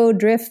slow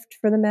drift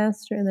for the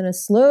master and then a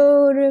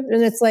slow drift.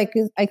 And it's like,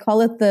 I call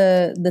it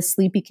the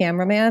sleepy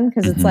cameraman,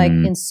 because it's like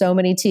in so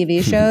many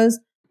TV shows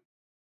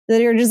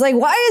that you're just like,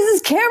 why is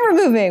this camera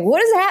moving?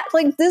 What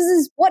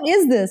is what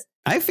is this?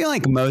 I feel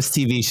like most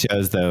TV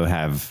shows though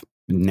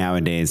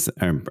nowadays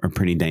are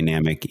pretty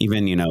dynamic.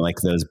 Even, like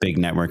those big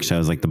network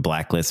shows like The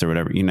Blacklist or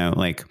whatever,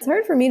 like. It's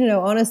hard for me to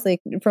know, honestly,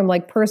 from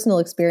like personal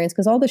experience,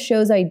 because all the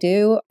shows I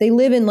do, they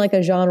live in like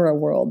a genre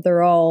world.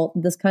 They're all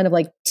this kind of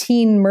like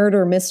teen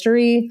murder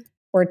mystery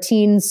or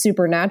teen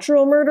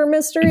supernatural murder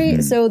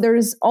mystery. So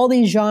there's all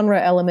these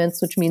genre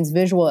elements, which means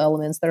visual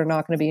elements that are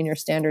not going to be in your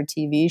standard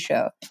TV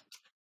show.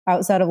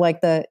 Outside of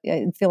like I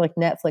feel like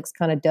Netflix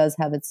kind of does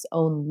have its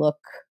own look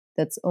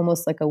that's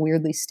almost like a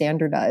weirdly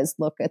standardized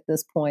look at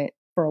this point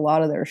for a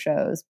lot of their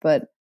shows.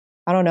 But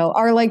I don't know,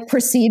 are like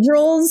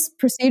procedurals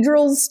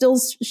still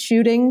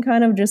shooting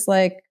kind of just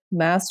like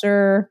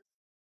master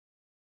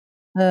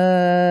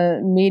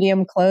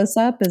medium close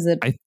up? Is it?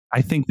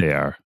 I think they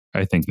are.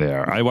 I think they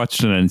are. I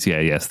watched an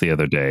NCIS the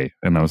other day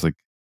and I was like,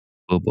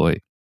 oh boy.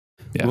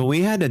 Yeah. Well,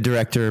 we had a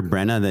director,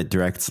 Brenna, that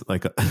directs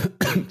like,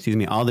 excuse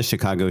me, all the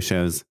Chicago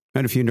shows. We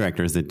had a few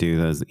directors that do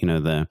those,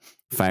 the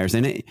fires.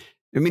 And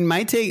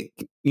my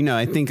take,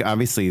 I think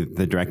obviously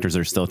the directors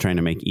are still trying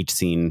to make each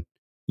scene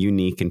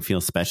unique and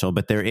feel special,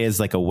 but there is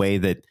like a way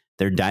that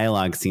their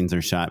dialogue scenes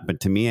are shot. But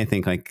to me, I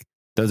think like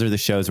those are the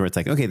shows where it's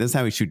like, okay, this is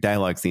how we shoot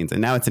dialogue scenes.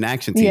 And now it's an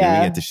action scene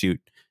and we get to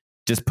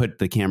just put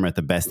the camera at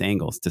the best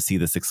angles to see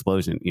this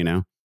explosion,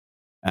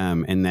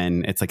 and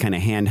then it's like kind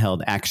of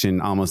handheld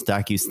action, almost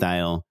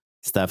docu-style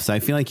stuff. So I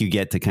feel like you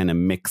get to kind of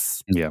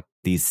mix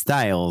these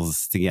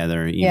styles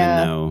together, even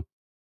though,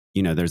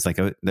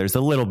 there's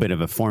a little bit of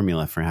a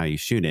formula for how you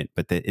shoot it,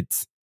 but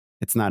it's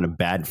not a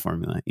bad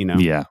formula,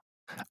 Yeah.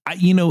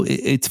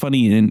 It's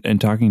funny in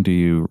talking to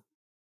you,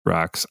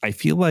 Rox, I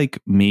feel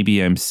like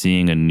maybe I'm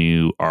seeing a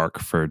new arc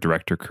for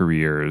director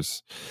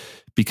careers,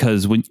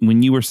 because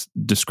when you were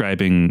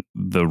describing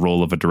the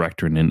role of a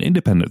director in an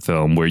independent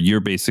film where you're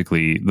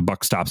basically, the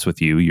buck stops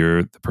with you,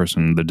 you're the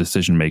person, the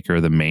decision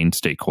maker, the main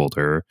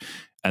stakeholder,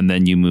 and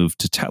then you move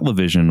to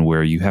television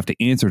where you have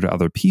to answer to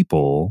other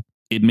people,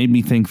 it made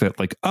me think that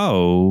like,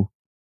 oh,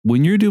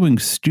 when you're doing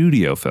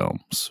studio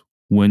films,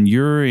 when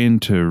you're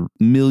into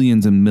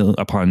millions and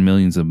upon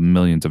millions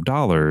of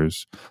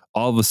dollars,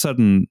 all of a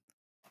sudden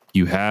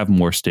you have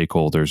more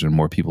stakeholders and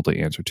more people to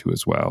answer to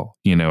as well.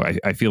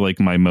 I feel like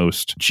my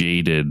most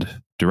jaded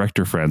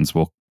director friends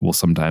will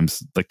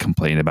sometimes like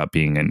complain about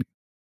being in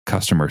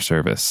customer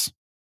service,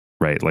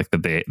 right? Like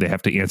that they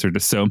have to answer to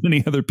so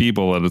many other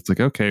people. And it's like,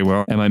 okay,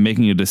 well, am I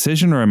making a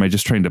decision or am I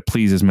just trying to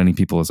please as many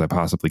people as I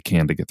possibly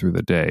can to get through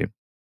the day?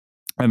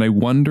 And I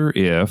wonder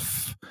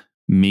if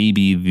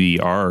maybe the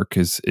arc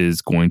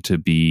is going to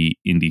be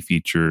indie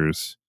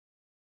features,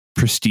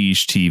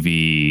 prestige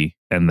TV,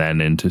 and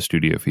then into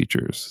studio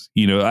features.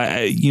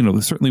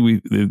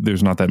 Certainly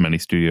there's not that many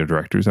studio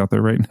directors out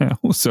there right now.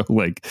 So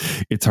like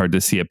it's hard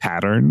to see a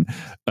pattern.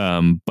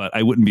 But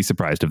I wouldn't be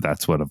surprised if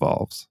that's what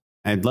evolves.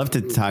 I'd love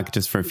to talk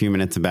just for a few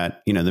minutes about,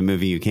 the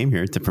movie you came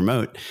here to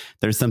promote.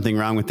 There's Something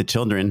Wrong with the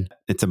Children.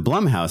 It's a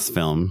Blumhouse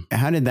film.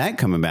 How did that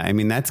come about? I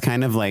mean, that's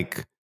kind of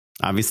like,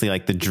 obviously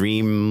like the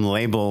dream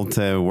label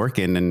to work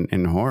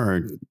in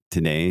horror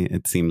today,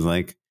 it seems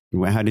like.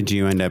 How did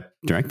you end up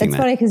directing It's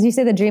that? funny because you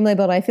say the dream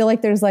label, and I feel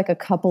like there's like a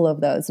couple of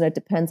those, and it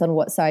depends on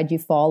what side you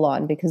fall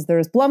on, because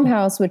there's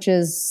Blumhouse, which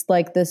is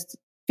like this,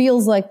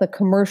 feels like the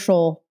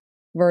commercial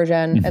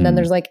version. Mm-hmm. And then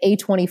there's like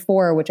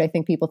A24, which I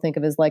think people think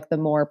of as like the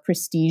more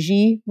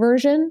prestige-y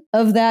version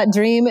of that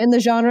dream in the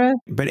genre.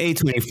 But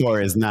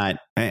A24 is not,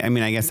 I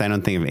guess I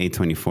don't think of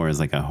A24 as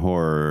like a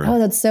horror. Oh,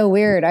 that's so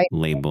weird.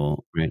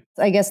 Label, right?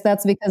 I guess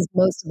that's because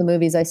most of the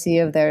movies I see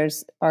of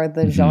theirs are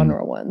the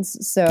genre ones.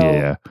 So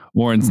yeah.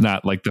 Warren's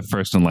not like the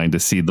first in line to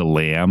see The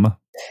Lamb.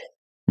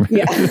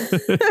 Yeah.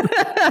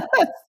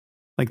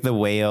 Like The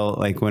Whale,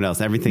 like what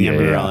else? Everything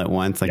Everywhere All at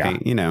Once.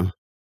 Like,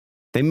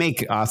 they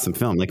make awesome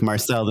film, like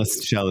Marcel the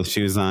Shell with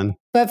Shoes On.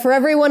 But for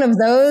every one of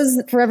those,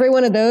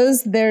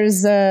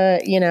 there's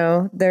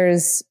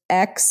there's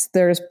X,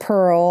 there's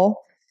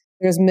Pearl,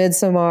 there's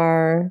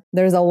Midsommar,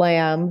 there's a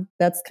Lamb.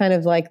 That's kind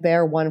of like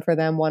their one for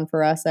them, one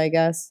for us, I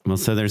guess. Well,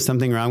 so there's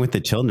Something Wrong with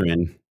the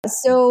Children.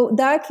 So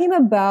that came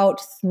about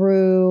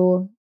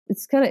through,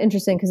 it's kind of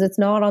interesting because it's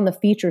not on the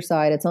feature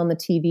side, it's on the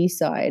TV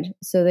side.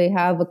 So they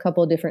have a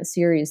couple of different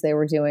series they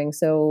were doing.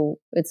 So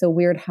it's a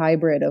weird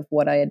hybrid of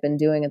what I had been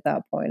doing at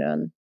that point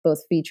on both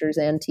features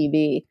and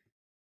TV,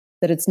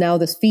 that it's now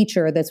this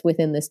feature that's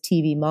within this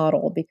TV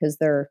model because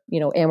they're,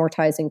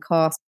 amortizing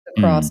costs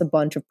across a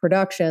bunch of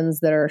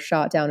productions that are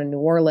shot down in New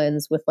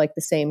Orleans with like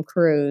the same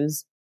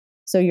crews.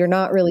 So you're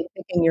not really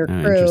picking your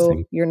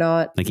crew. You're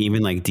not like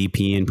even like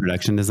DP and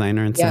production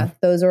designer and stuff. Yeah,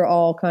 those are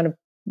all kind of,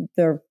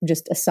 they're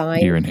just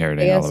assigned. You're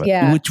inheriting all of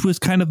it, which was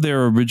kind of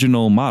their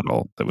original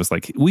model. That was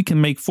like, we can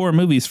make 4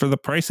 movies for the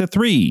price of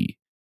 3.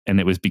 And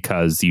it was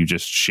because you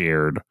just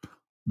shared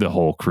the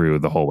whole crew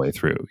the whole way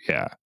through.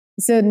 Yeah.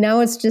 So now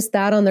it's just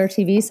that on their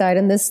TV side.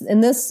 And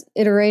this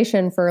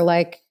iteration for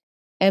like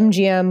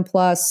MGM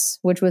Plus,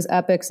 which was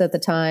Epix at the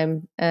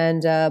time,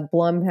 and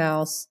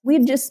Blumhouse,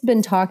 we'd just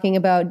been talking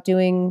about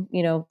doing,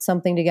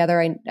 something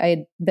together. I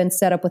had been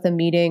set up with a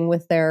meeting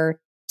with their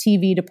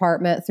TV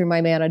department through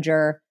my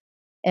manager.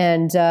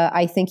 And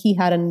I think he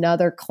had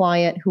another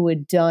client who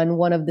had done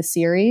one of the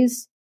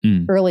series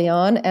early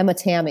on, Emma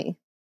Tammy.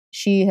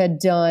 She had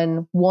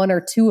done 1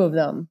 or 2 of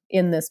them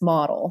in this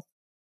model.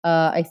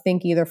 I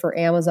think either for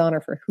Amazon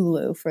or for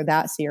Hulu for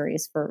that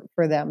series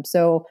for them.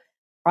 So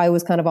I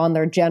was kind of on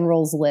their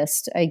generals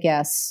list, I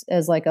guess,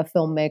 as like a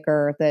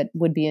filmmaker that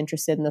would be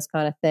interested in this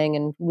kind of thing.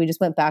 And we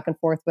just went back and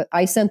forth. But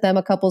I sent them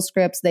a couple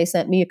scripts. They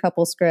sent me a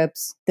couple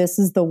scripts. This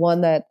is the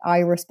one that I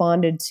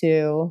responded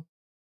to,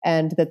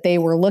 and that they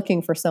were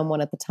looking for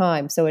someone at the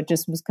time. So it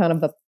just was kind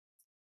of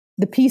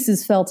the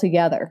pieces fell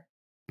together.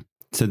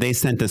 So they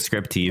sent the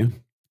script to you?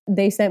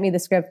 They sent me the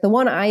script. The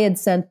one I had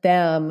sent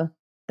them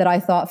that I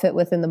thought fit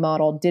within the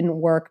model didn't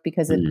work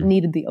because it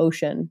needed the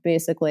ocean,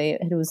 basically.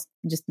 It was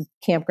just a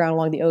campground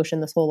along the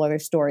ocean, this whole other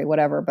story,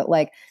 whatever. But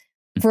like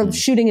For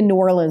shooting in New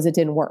Orleans, it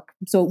didn't work.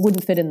 So it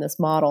wouldn't fit in this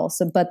model.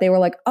 So, but they were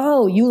like,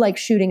 oh, you like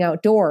shooting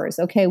outdoors.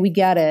 Okay, we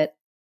get it.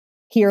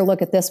 Here,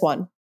 look at this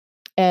one.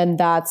 And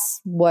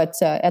that's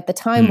what at the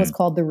time was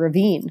called the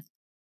ravine.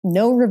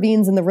 No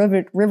ravines in the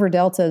river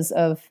deltas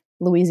of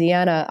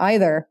Louisiana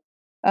either.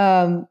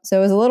 So I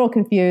was a little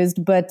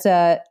confused, but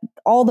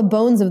all the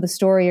bones of the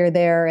story are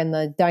there and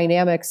the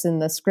dynamics in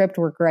the script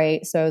were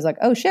great. So I was like,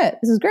 oh shit,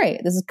 this is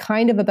great. This is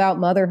kind of about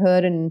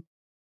motherhood and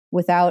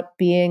without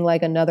being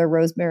like another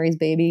Rosemary's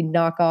Baby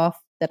knockoff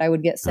that I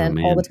would get sent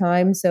all the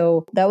time.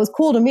 So that was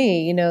cool to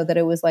me, you know, that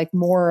it was like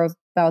more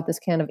about this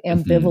kind of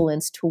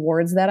ambivalence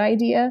towards that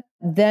idea.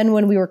 Then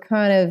when we were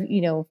kind of,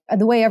 you know,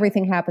 the way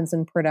everything happens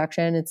in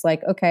production, it's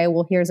like, okay,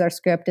 well, here's our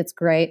script. It's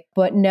great.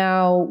 But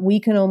now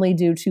we can only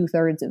do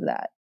 2/3 of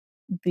that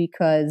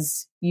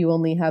because you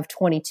only have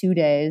 22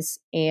 days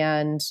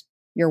and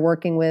you're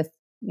working with,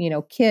 you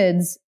know,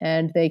 kids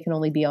and they can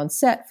only be on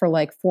set for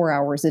like 4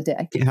 hours a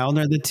day. How old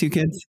are the two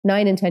kids?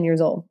 9 and 10 years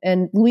old.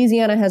 And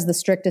Louisiana has the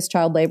strictest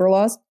child labor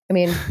laws. I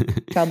mean,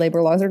 child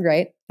labor laws are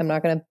great. I'm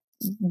not going to,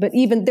 but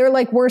even they're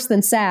like worse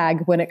than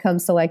SAG when it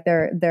comes to like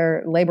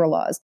their labor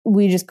laws.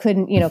 We just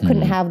couldn't, you know,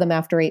 couldn't have them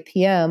after 8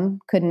 p.m.,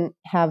 couldn't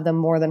have them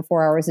more than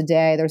 4 hours a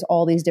day. There's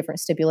all these different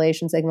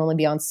stipulations. They can only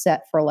be on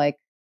set for like,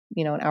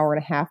 you know, an hour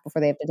and a half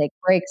before they have to take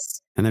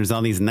breaks. And there's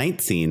all these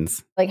night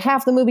scenes. Like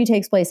half the movie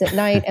takes place at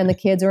night and the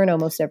kids are in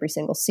almost every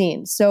single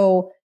scene.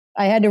 So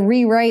I had to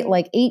rewrite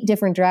like 8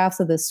 different drafts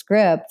of the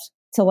script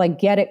to like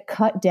get it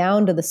cut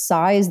down to the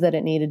size that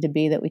it needed to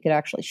be that we could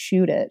actually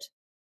shoot it.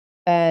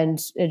 And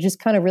it just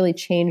kind of really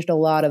changed a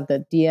lot of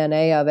the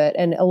DNA of it.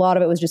 And a lot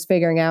of it was just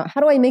figuring out,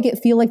 how do I make it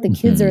feel like the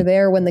kids are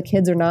there when the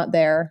kids are not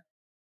there?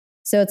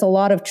 So it's a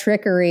lot of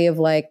trickery of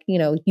like, you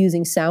know,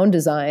 using sound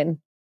design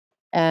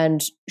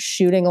and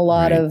shooting a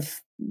lot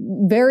of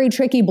very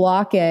tricky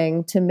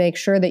blocking to make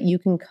sure that you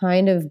can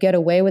kind of get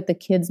away with the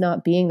kids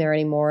not being there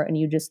anymore and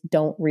you just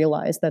don't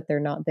realize that they're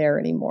not there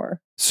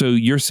anymore. So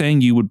you're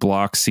saying you would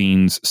block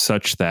scenes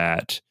such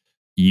that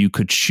you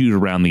could shoot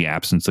around the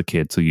absence of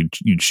kids. So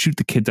you'd shoot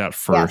the kids out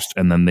first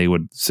and then they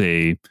would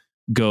say,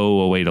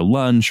 go away to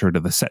lunch or to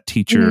the set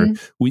teacher.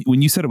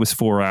 When you said it was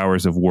 4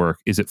 hours of work,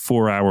 is it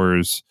 4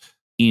 hours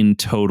in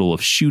total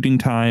of shooting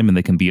time and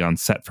they can be on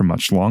set for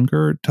much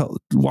longer?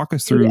 Walk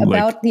us through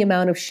about the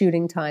amount of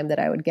shooting time that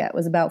I would get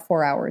was about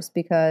 4 hours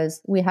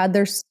because we had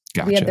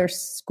their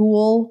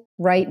school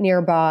right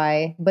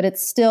nearby, but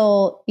it's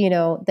still, you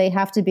know, they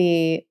have to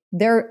be,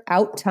 their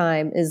out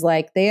time is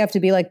like, they have to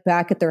be like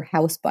back at their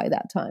house by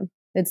that time.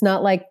 It's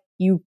not like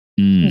you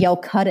yell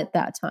cut at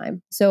that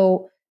time.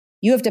 So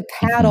you have to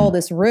pad all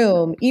this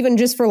room, even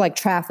just for like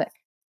traffic.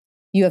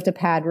 You have to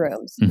pad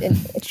rooms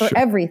for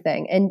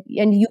everything. And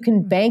you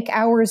can bank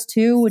hours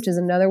too, which is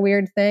another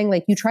weird thing.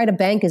 Like you try to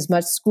bank as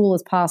much school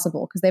as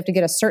possible because they have to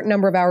get a certain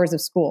number of hours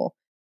of school.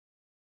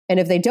 And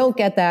if they don't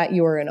get that,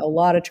 you are in a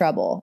lot of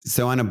trouble.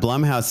 So on a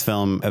Blumhouse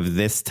film of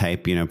this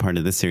type, you know, part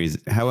of this series,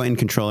 how in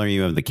control are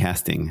you of the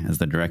casting as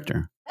the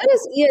director? That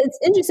is, yeah, it's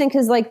interesting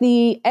because like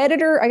the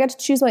editor, I got to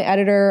choose my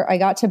editor. I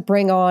got to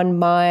bring on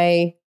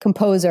my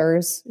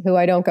composers who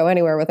I don't go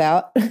anywhere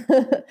without.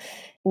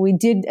 We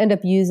did end up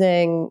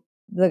using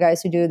the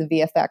guys who do the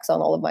VFX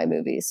on all of my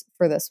movies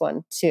for this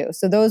one too.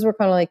 So those were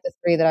kind of like the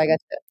 3 that I got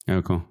to.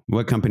 Oh, cool.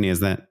 What company is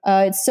that?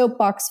 It's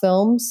Soapbox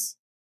Films.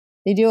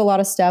 They do a lot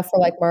of stuff for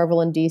like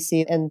Marvel and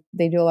DC, and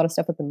they do a lot of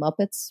stuff with the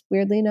Muppets,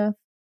 weirdly enough.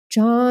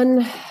 John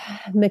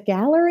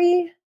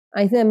McGallery,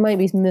 I think I might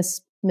be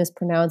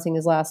mispronouncing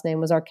his last name,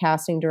 was our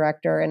casting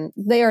director. And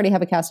they already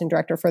have a casting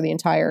director for the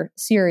entire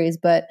series,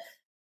 but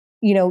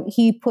you know,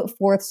 he put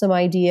forth some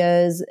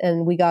ideas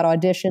and we got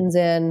auditions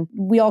in.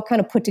 We all kind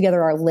of put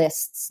together our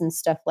lists and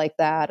stuff like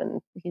that.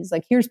 And he's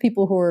like, here's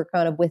people who are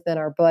kind of within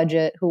our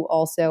budget who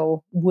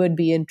also would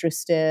be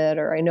interested,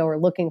 or I know are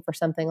looking for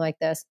something like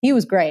this. He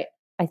was great.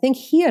 I think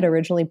he had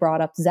originally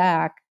brought up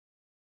Zach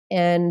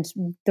and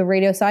the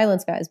Radio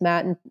Silence guys,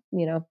 Matt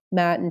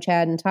and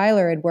Chad and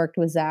Tyler had worked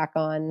with Zach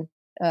on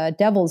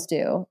Devil's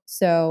Due.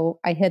 So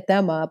I hit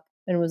them up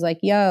and was like,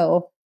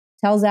 yo,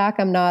 tell Zach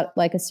I'm not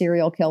like a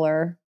serial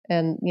killer.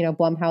 And, you know,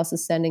 Blumhouse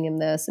is sending him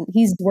this. And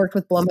he's worked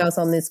with Blumhouse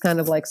on this kind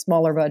of like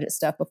smaller budget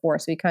stuff before.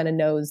 So he kind of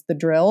knows the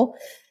drill,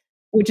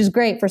 which is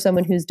great for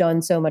someone who's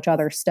done so much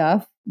other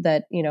stuff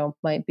that, you know,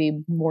 might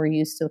be more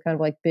used to kind of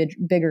like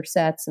bigger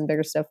sets and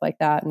bigger stuff like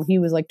that. And he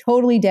was like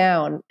totally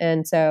down.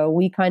 And so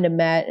we kind of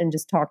met and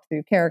just talked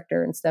through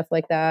character and stuff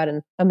like that.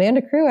 And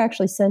Amanda Crew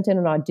actually sent in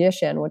an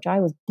audition, which I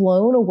was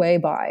blown away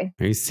by.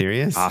 Are you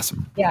serious?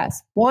 Awesome.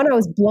 Yes. One, I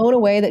was blown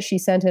away that she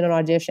sent in an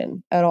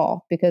audition at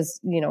all because,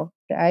 you know,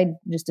 I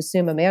just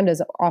assume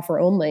Amanda's offer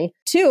only.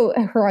 2,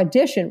 her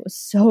audition was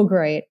so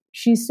great.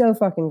 She's so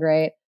fucking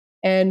great.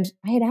 And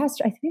I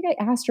think I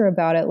asked her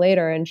about it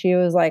later and she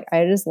was like,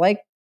 I just like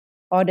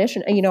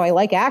audition. You know, I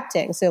like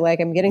acting. So like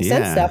I'm getting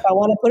sent stuff. I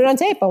want to put it on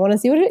tape. I want to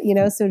see what it, you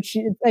know, so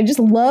I just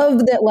love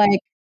that like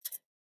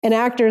an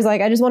actor's like,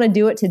 I just want to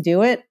do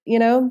it, you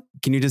know?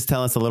 Can you just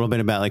tell us a little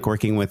bit about like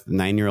working with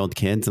 9-year-old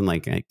kids and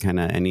like kind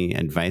of any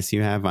advice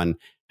you have on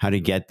how to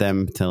get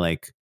them to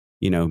like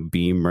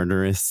be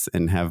murderous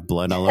and have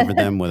blood all over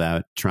them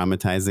without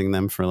traumatizing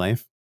them for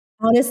life?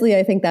 Honestly,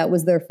 I think that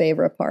was their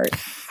favorite part.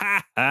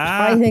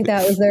 I think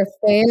that was their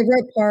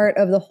favorite part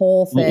of the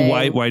whole thing.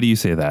 Why do you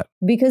say that?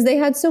 Because they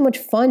had so much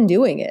fun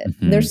doing it.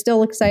 Mm-hmm. They're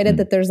still excited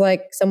that there's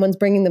like someone's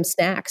bringing them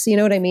snacks. You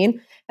know what I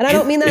mean? And I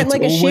don't mean that in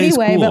like a shitty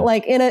way, but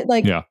like in a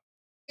like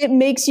it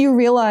makes you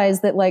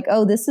realize that like,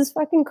 oh, this is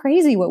fucking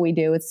crazy what we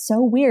do. It's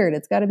so weird.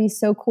 It's got to be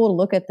so cool to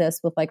look at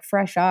this with like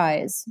fresh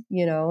eyes,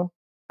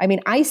 I mean,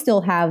 I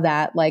still have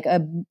that like a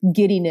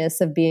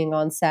giddiness of being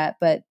on set,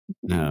 but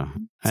think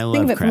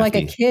of it from like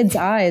a kid's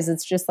eyes.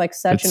 It's just like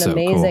such an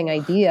amazing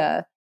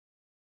idea.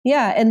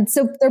 Yeah. And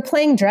so they're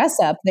playing dress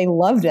up. They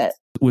loved it.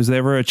 Was there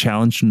ever a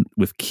challenge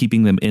with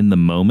keeping them in the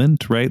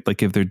moment, right?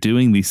 Like if they're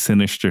doing these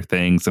sinister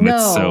things and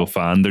it's so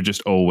fun, they're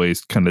just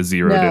always kind of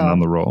zeroed in on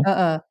the role.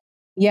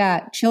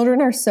 Yeah.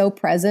 Children are so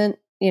present.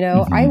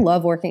 I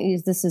love working.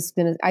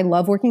 I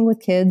love working with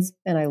kids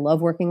and I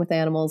love working with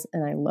animals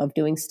and I love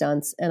doing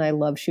stunts and I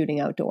love shooting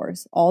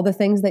outdoors. All the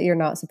things that you're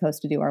not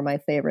supposed to do are my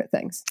favorite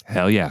things.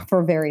 Hell yeah.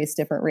 For various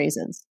different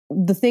reasons.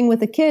 The thing with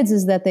the kids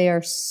is that they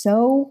are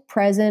so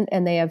present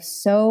and they have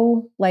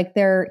like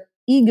their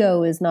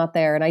ego is not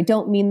there. And I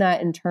don't mean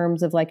that in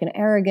terms of like an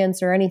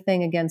arrogance or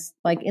anything against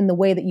like in the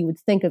way that you would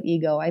think of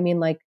ego. I mean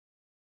like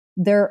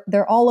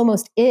they're all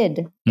almost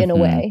id in a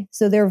way.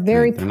 So they're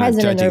very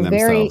present and they're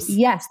very,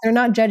 they're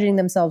not judging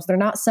themselves. They're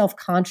not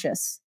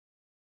self-conscious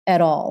at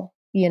all.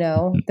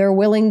 They're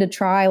willing to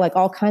try like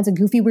all kinds of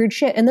goofy, weird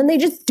shit. And then they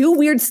just do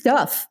weird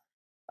stuff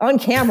on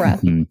camera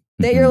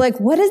that you're like,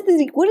 what is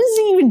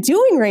he even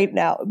doing right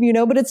now?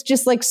 But it's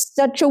just like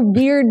such a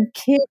weird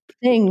kid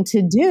thing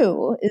to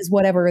do is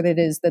whatever it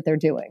is that they're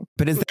doing.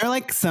 But is there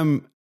like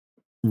some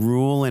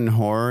rule in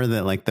horror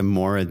that like the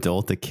more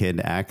adult a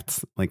kid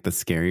acts, like the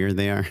scarier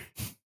they are?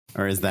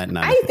 Or is that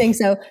not? I think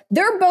so.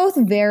 They're both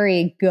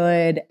very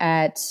good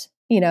at,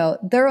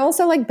 they're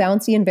also like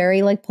bouncy and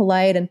very like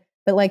polite.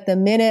 But like the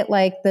minute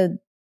like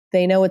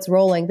they know it's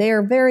rolling, they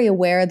are very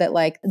aware that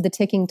like the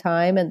ticking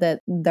time and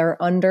that they're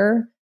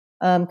under,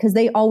 because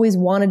they always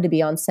wanted to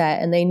be on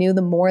set and they knew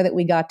the more that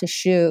we got to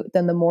shoot,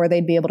 then the more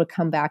they'd be able to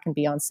come back and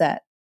be on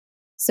set.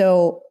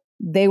 So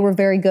they were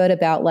very good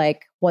about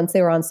like, once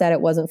they were on set, it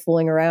wasn't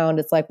fooling around.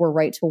 It's like, we're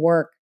right to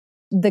work.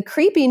 The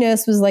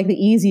creepiness was like the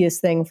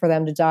easiest thing for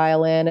them to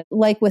dial in.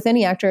 Like with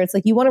any actor, it's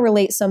like you want to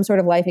relate some sort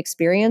of life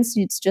experience.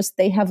 It's just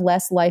they have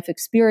less life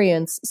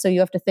experience. So you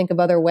have to think of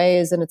other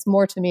ways. And it's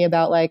more to me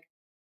about like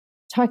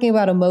talking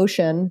about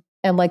emotion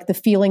and like the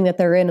feeling that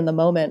they're in the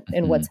moment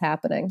and what's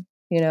happening,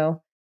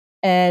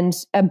 And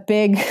a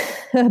big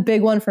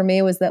one for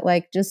me was that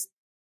like just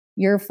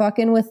you're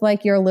fucking with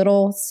like your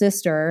little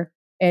sister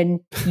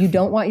and you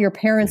don't want your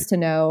parents to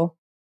know.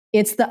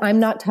 It's the I'm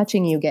not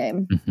touching you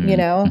game,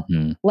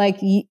 Like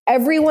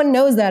everyone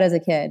knows that as a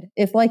kid.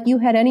 If like you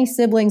had any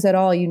siblings at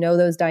all,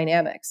 those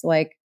dynamics.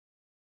 Like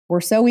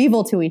we're so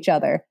evil to each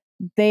other.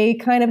 They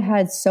kind of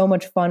had so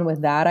much fun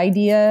with that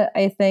idea,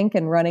 I think,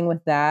 and running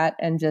with that.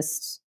 And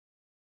just,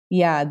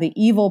 the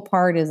evil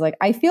part is like,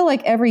 I feel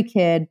like every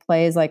kid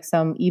plays like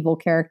some evil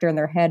character in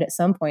their head at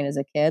some point as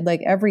a kid.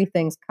 Like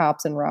everything's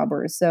cops and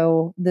robbers.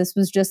 So this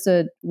was just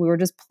we were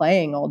just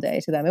playing all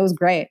day to them. It was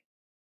great.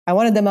 I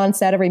wanted them on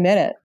set every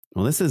minute.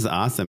 Well, this is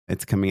awesome.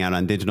 It's coming out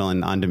on digital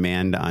and on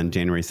demand on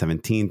January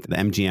 17th. The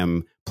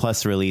MGM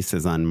Plus release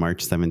is on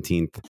March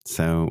 17th.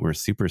 So we're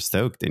super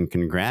stoked and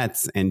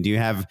congrats. And do you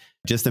have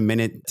just a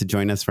minute to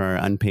join us for our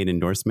unpaid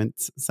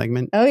endorsements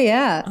segment? Oh,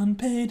 yeah.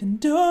 Unpaid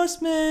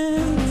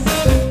endorsements.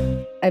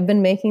 I've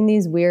been making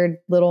these weird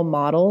little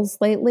models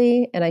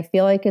lately. And I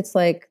feel like it's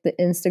like the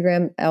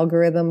Instagram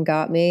algorithm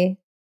got me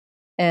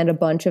and a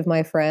bunch of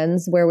my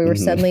friends where we were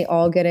suddenly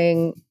all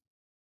getting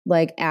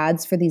like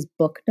ads for these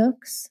book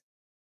nooks.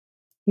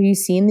 Have you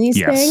seen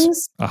these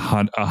things?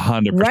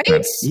 100%.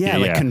 Right? Yeah,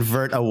 like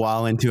convert a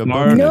wall into a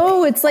book.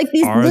 No, it's like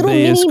these little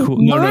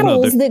mini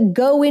models that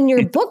go in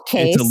your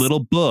bookcase. It's a little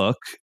book.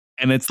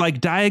 And it's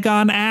like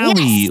Diagon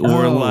Alley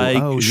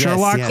or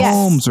Sherlock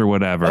Holmes or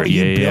whatever. Oh,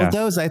 you build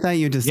those? I thought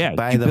you just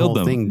buy the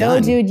whole thing done.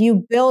 No, dude,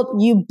 you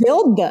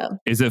build them.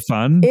 Is it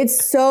fun?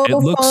 It's so fun. It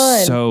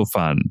looks so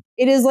fun.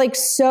 It is like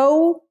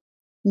so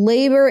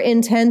labor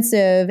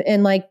intensive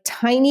and like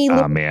tiny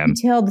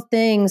detailed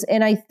things.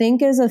 And I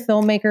think as a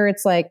filmmaker,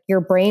 it's like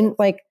your brain,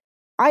 like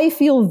I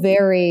feel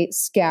very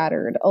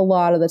scattered a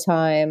lot of the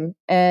time.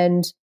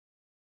 And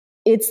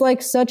it's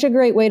like such a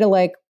great way to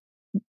like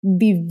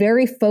be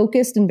very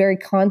focused and very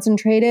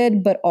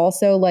concentrated, but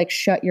also like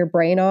shut your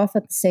brain off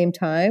at the same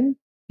time.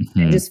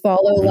 And just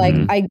follow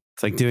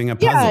it's like doing a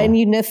puzzle. Yeah, and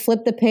you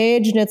flip the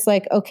page and it's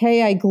like,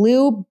 okay, I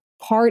glue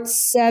part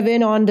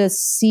 7 onto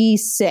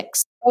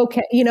C6.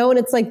 Okay, and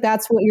it's like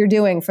that's what you're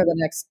doing for the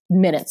next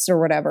minutes or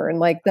whatever. And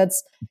like that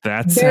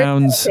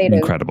sounds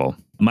incredible.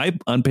 My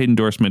unpaid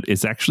endorsement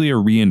is actually a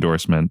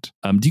re-endorsement.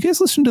 Do you guys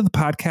listen to the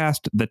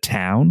podcast The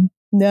Town?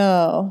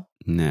 No.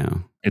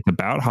 It's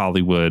about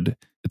Hollywood.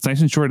 It's nice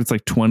and short. It's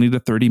like 20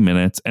 to 30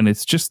 minutes. And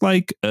it's just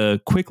like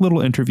quick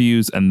little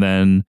interviews and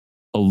then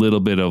a little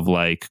bit of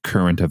like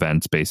current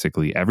events,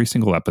 basically every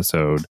single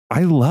episode.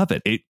 I love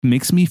it. It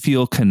makes me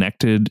feel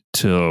connected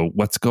to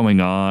what's going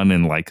on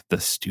in like the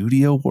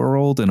studio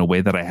world in a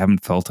way that I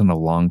haven't felt in a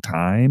long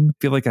time. I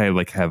feel like I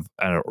like have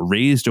a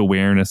raised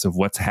awareness of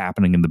what's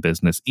happening in the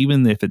business,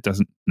 even if it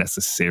doesn't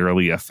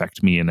necessarily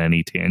affect me in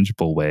any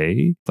tangible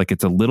way. Like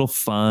it's a little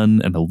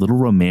fun and a little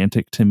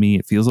romantic to me.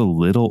 It feels a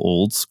little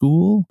old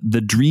school.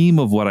 The dream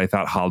of what I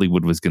thought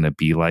Hollywood was going to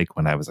be like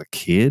when I was a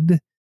kid.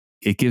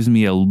 It gives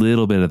me a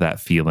little bit of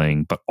that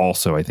feeling, but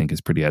also I think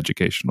is pretty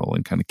educational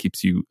and kind of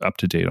keeps you up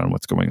to date on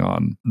what's going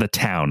on. The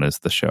Town is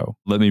the show.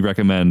 Let me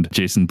recommend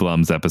Jason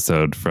Blum's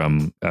episode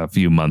from a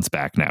few months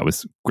back now. It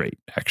was great,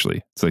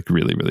 actually. It's like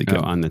really, really good.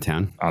 Oh, On the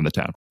Town? On the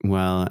Town.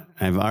 Well,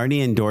 I've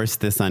already endorsed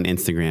this on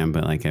Instagram,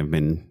 but like I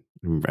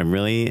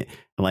really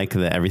like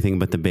the Everything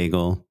But the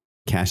Bagel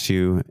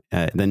cashew,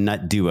 the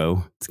nut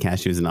duo. It's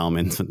cashews and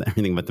almonds with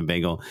Everything But the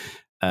Bagel.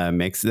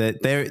 Mix that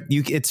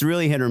it's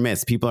really hit or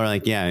miss. People are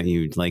like, yeah,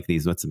 you like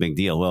these. What's the big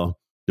deal? Well,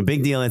 the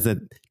big deal is that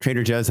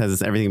Trader Joe's has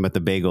this Everything But the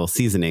Bagel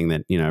seasoning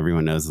that, you know,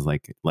 everyone knows is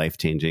like life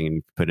changing, and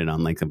you put it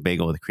on like a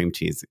bagel with cream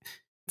cheese.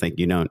 It's like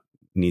you don't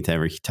need to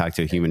ever talk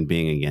to a human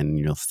being again and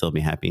you'll still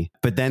be happy.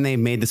 But then they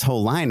made this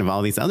whole line of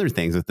all these other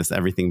things with this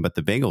Everything But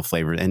the Bagel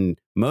flavor. And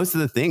most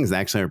of the things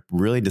actually are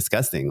really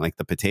disgusting. Like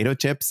the potato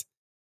chips,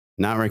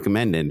 not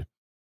recommended.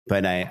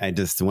 But I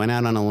just went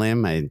out on a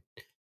limb.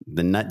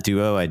 The nut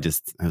duo, I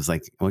was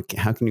like,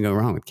 how can you go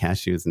wrong with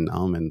cashews and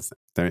almonds?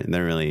 They're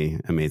really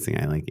amazing.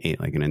 I ate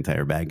like an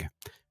entire bag,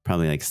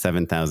 probably like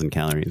 7,000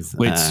 calories.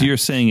 Wait, so you're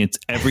saying it's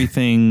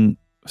everything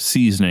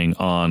seasoning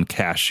on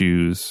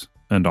cashews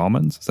and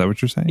almonds? Is that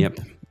what you're saying? Yep.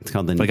 It's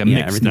called like a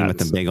mixed Everything nuts.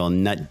 But the Bagel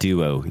nut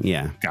duo.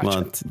 Yeah. Gotcha.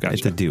 Well,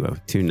 it's a duo,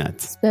 2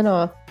 nuts.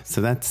 Spin-off.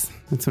 So that's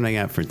what I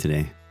got for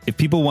today. If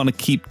people want to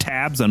keep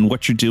tabs on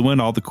what you're doing,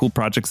 all the cool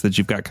projects that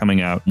you've got coming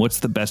out,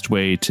 what's the best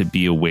way to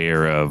be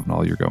aware of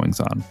all your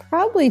goings on?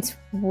 Probably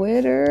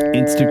Twitter.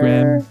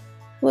 Instagram.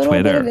 A little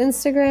Twitter. bit of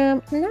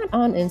Instagram. I'm not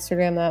on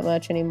Instagram that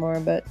much anymore,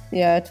 but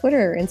yeah,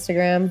 Twitter,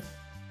 Instagram.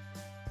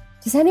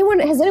 Has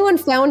anyone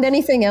found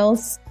anything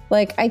else?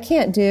 Like I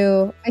can't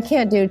do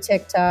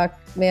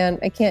TikTok, man.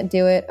 I can't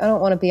do it. I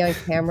don't want to be on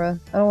camera.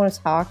 I don't want to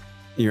talk.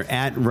 You're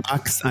at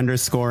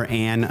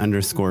rocks_Ann_B.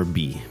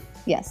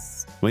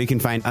 Yes. Well, you can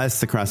find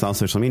us across all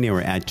social media.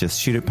 We're at Just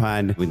Shoot It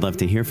Pod. We'd love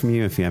to hear from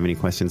you. If you have any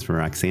questions for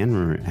Roxanne,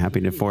 we're happy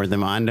to forward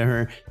them on to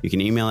her. You can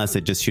email us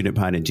at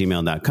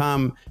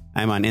justshootitpod@gmail.com.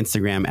 I'm on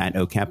Instagram at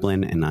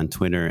 @okaplan and on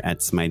Twitter at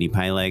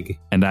SmiteyPyleg.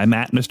 And I'm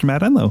at Mr.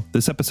 Matt Enlow.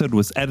 This episode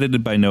was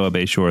edited by Noah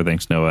Bayshore.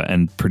 Thanks, Noah.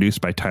 And produced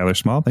by Tyler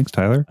Small. Thanks,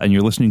 Tyler. And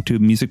you're listening to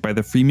music by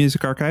the Free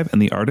Music Archive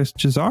and the artist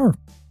Jazar.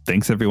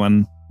 Thanks,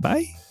 everyone.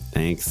 Bye.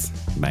 Thanks.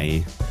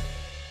 Bye.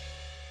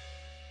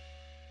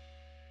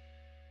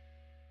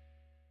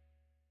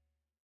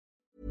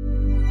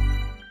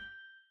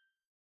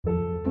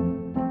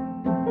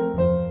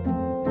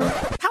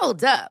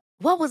 Hold up.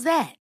 What was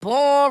that?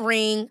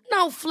 Boring.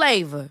 No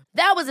flavor.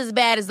 That was as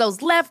bad as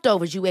those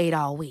leftovers you ate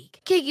all week.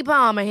 Keke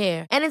Palmer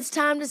here. And it's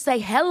time to say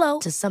hello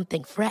to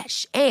something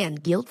fresh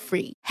and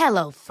guilt-free.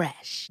 Hello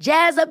Fresh.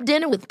 Jazz up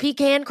dinner with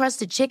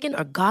pecan-crusted chicken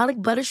or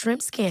garlic butter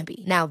shrimp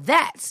scampi. Now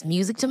that's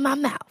music to my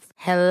mouth.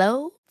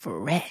 Hello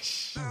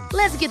Fresh.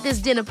 Let's get this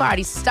dinner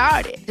party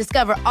started.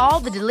 Discover all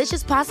the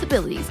delicious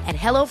possibilities at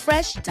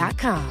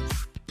HelloFresh.com.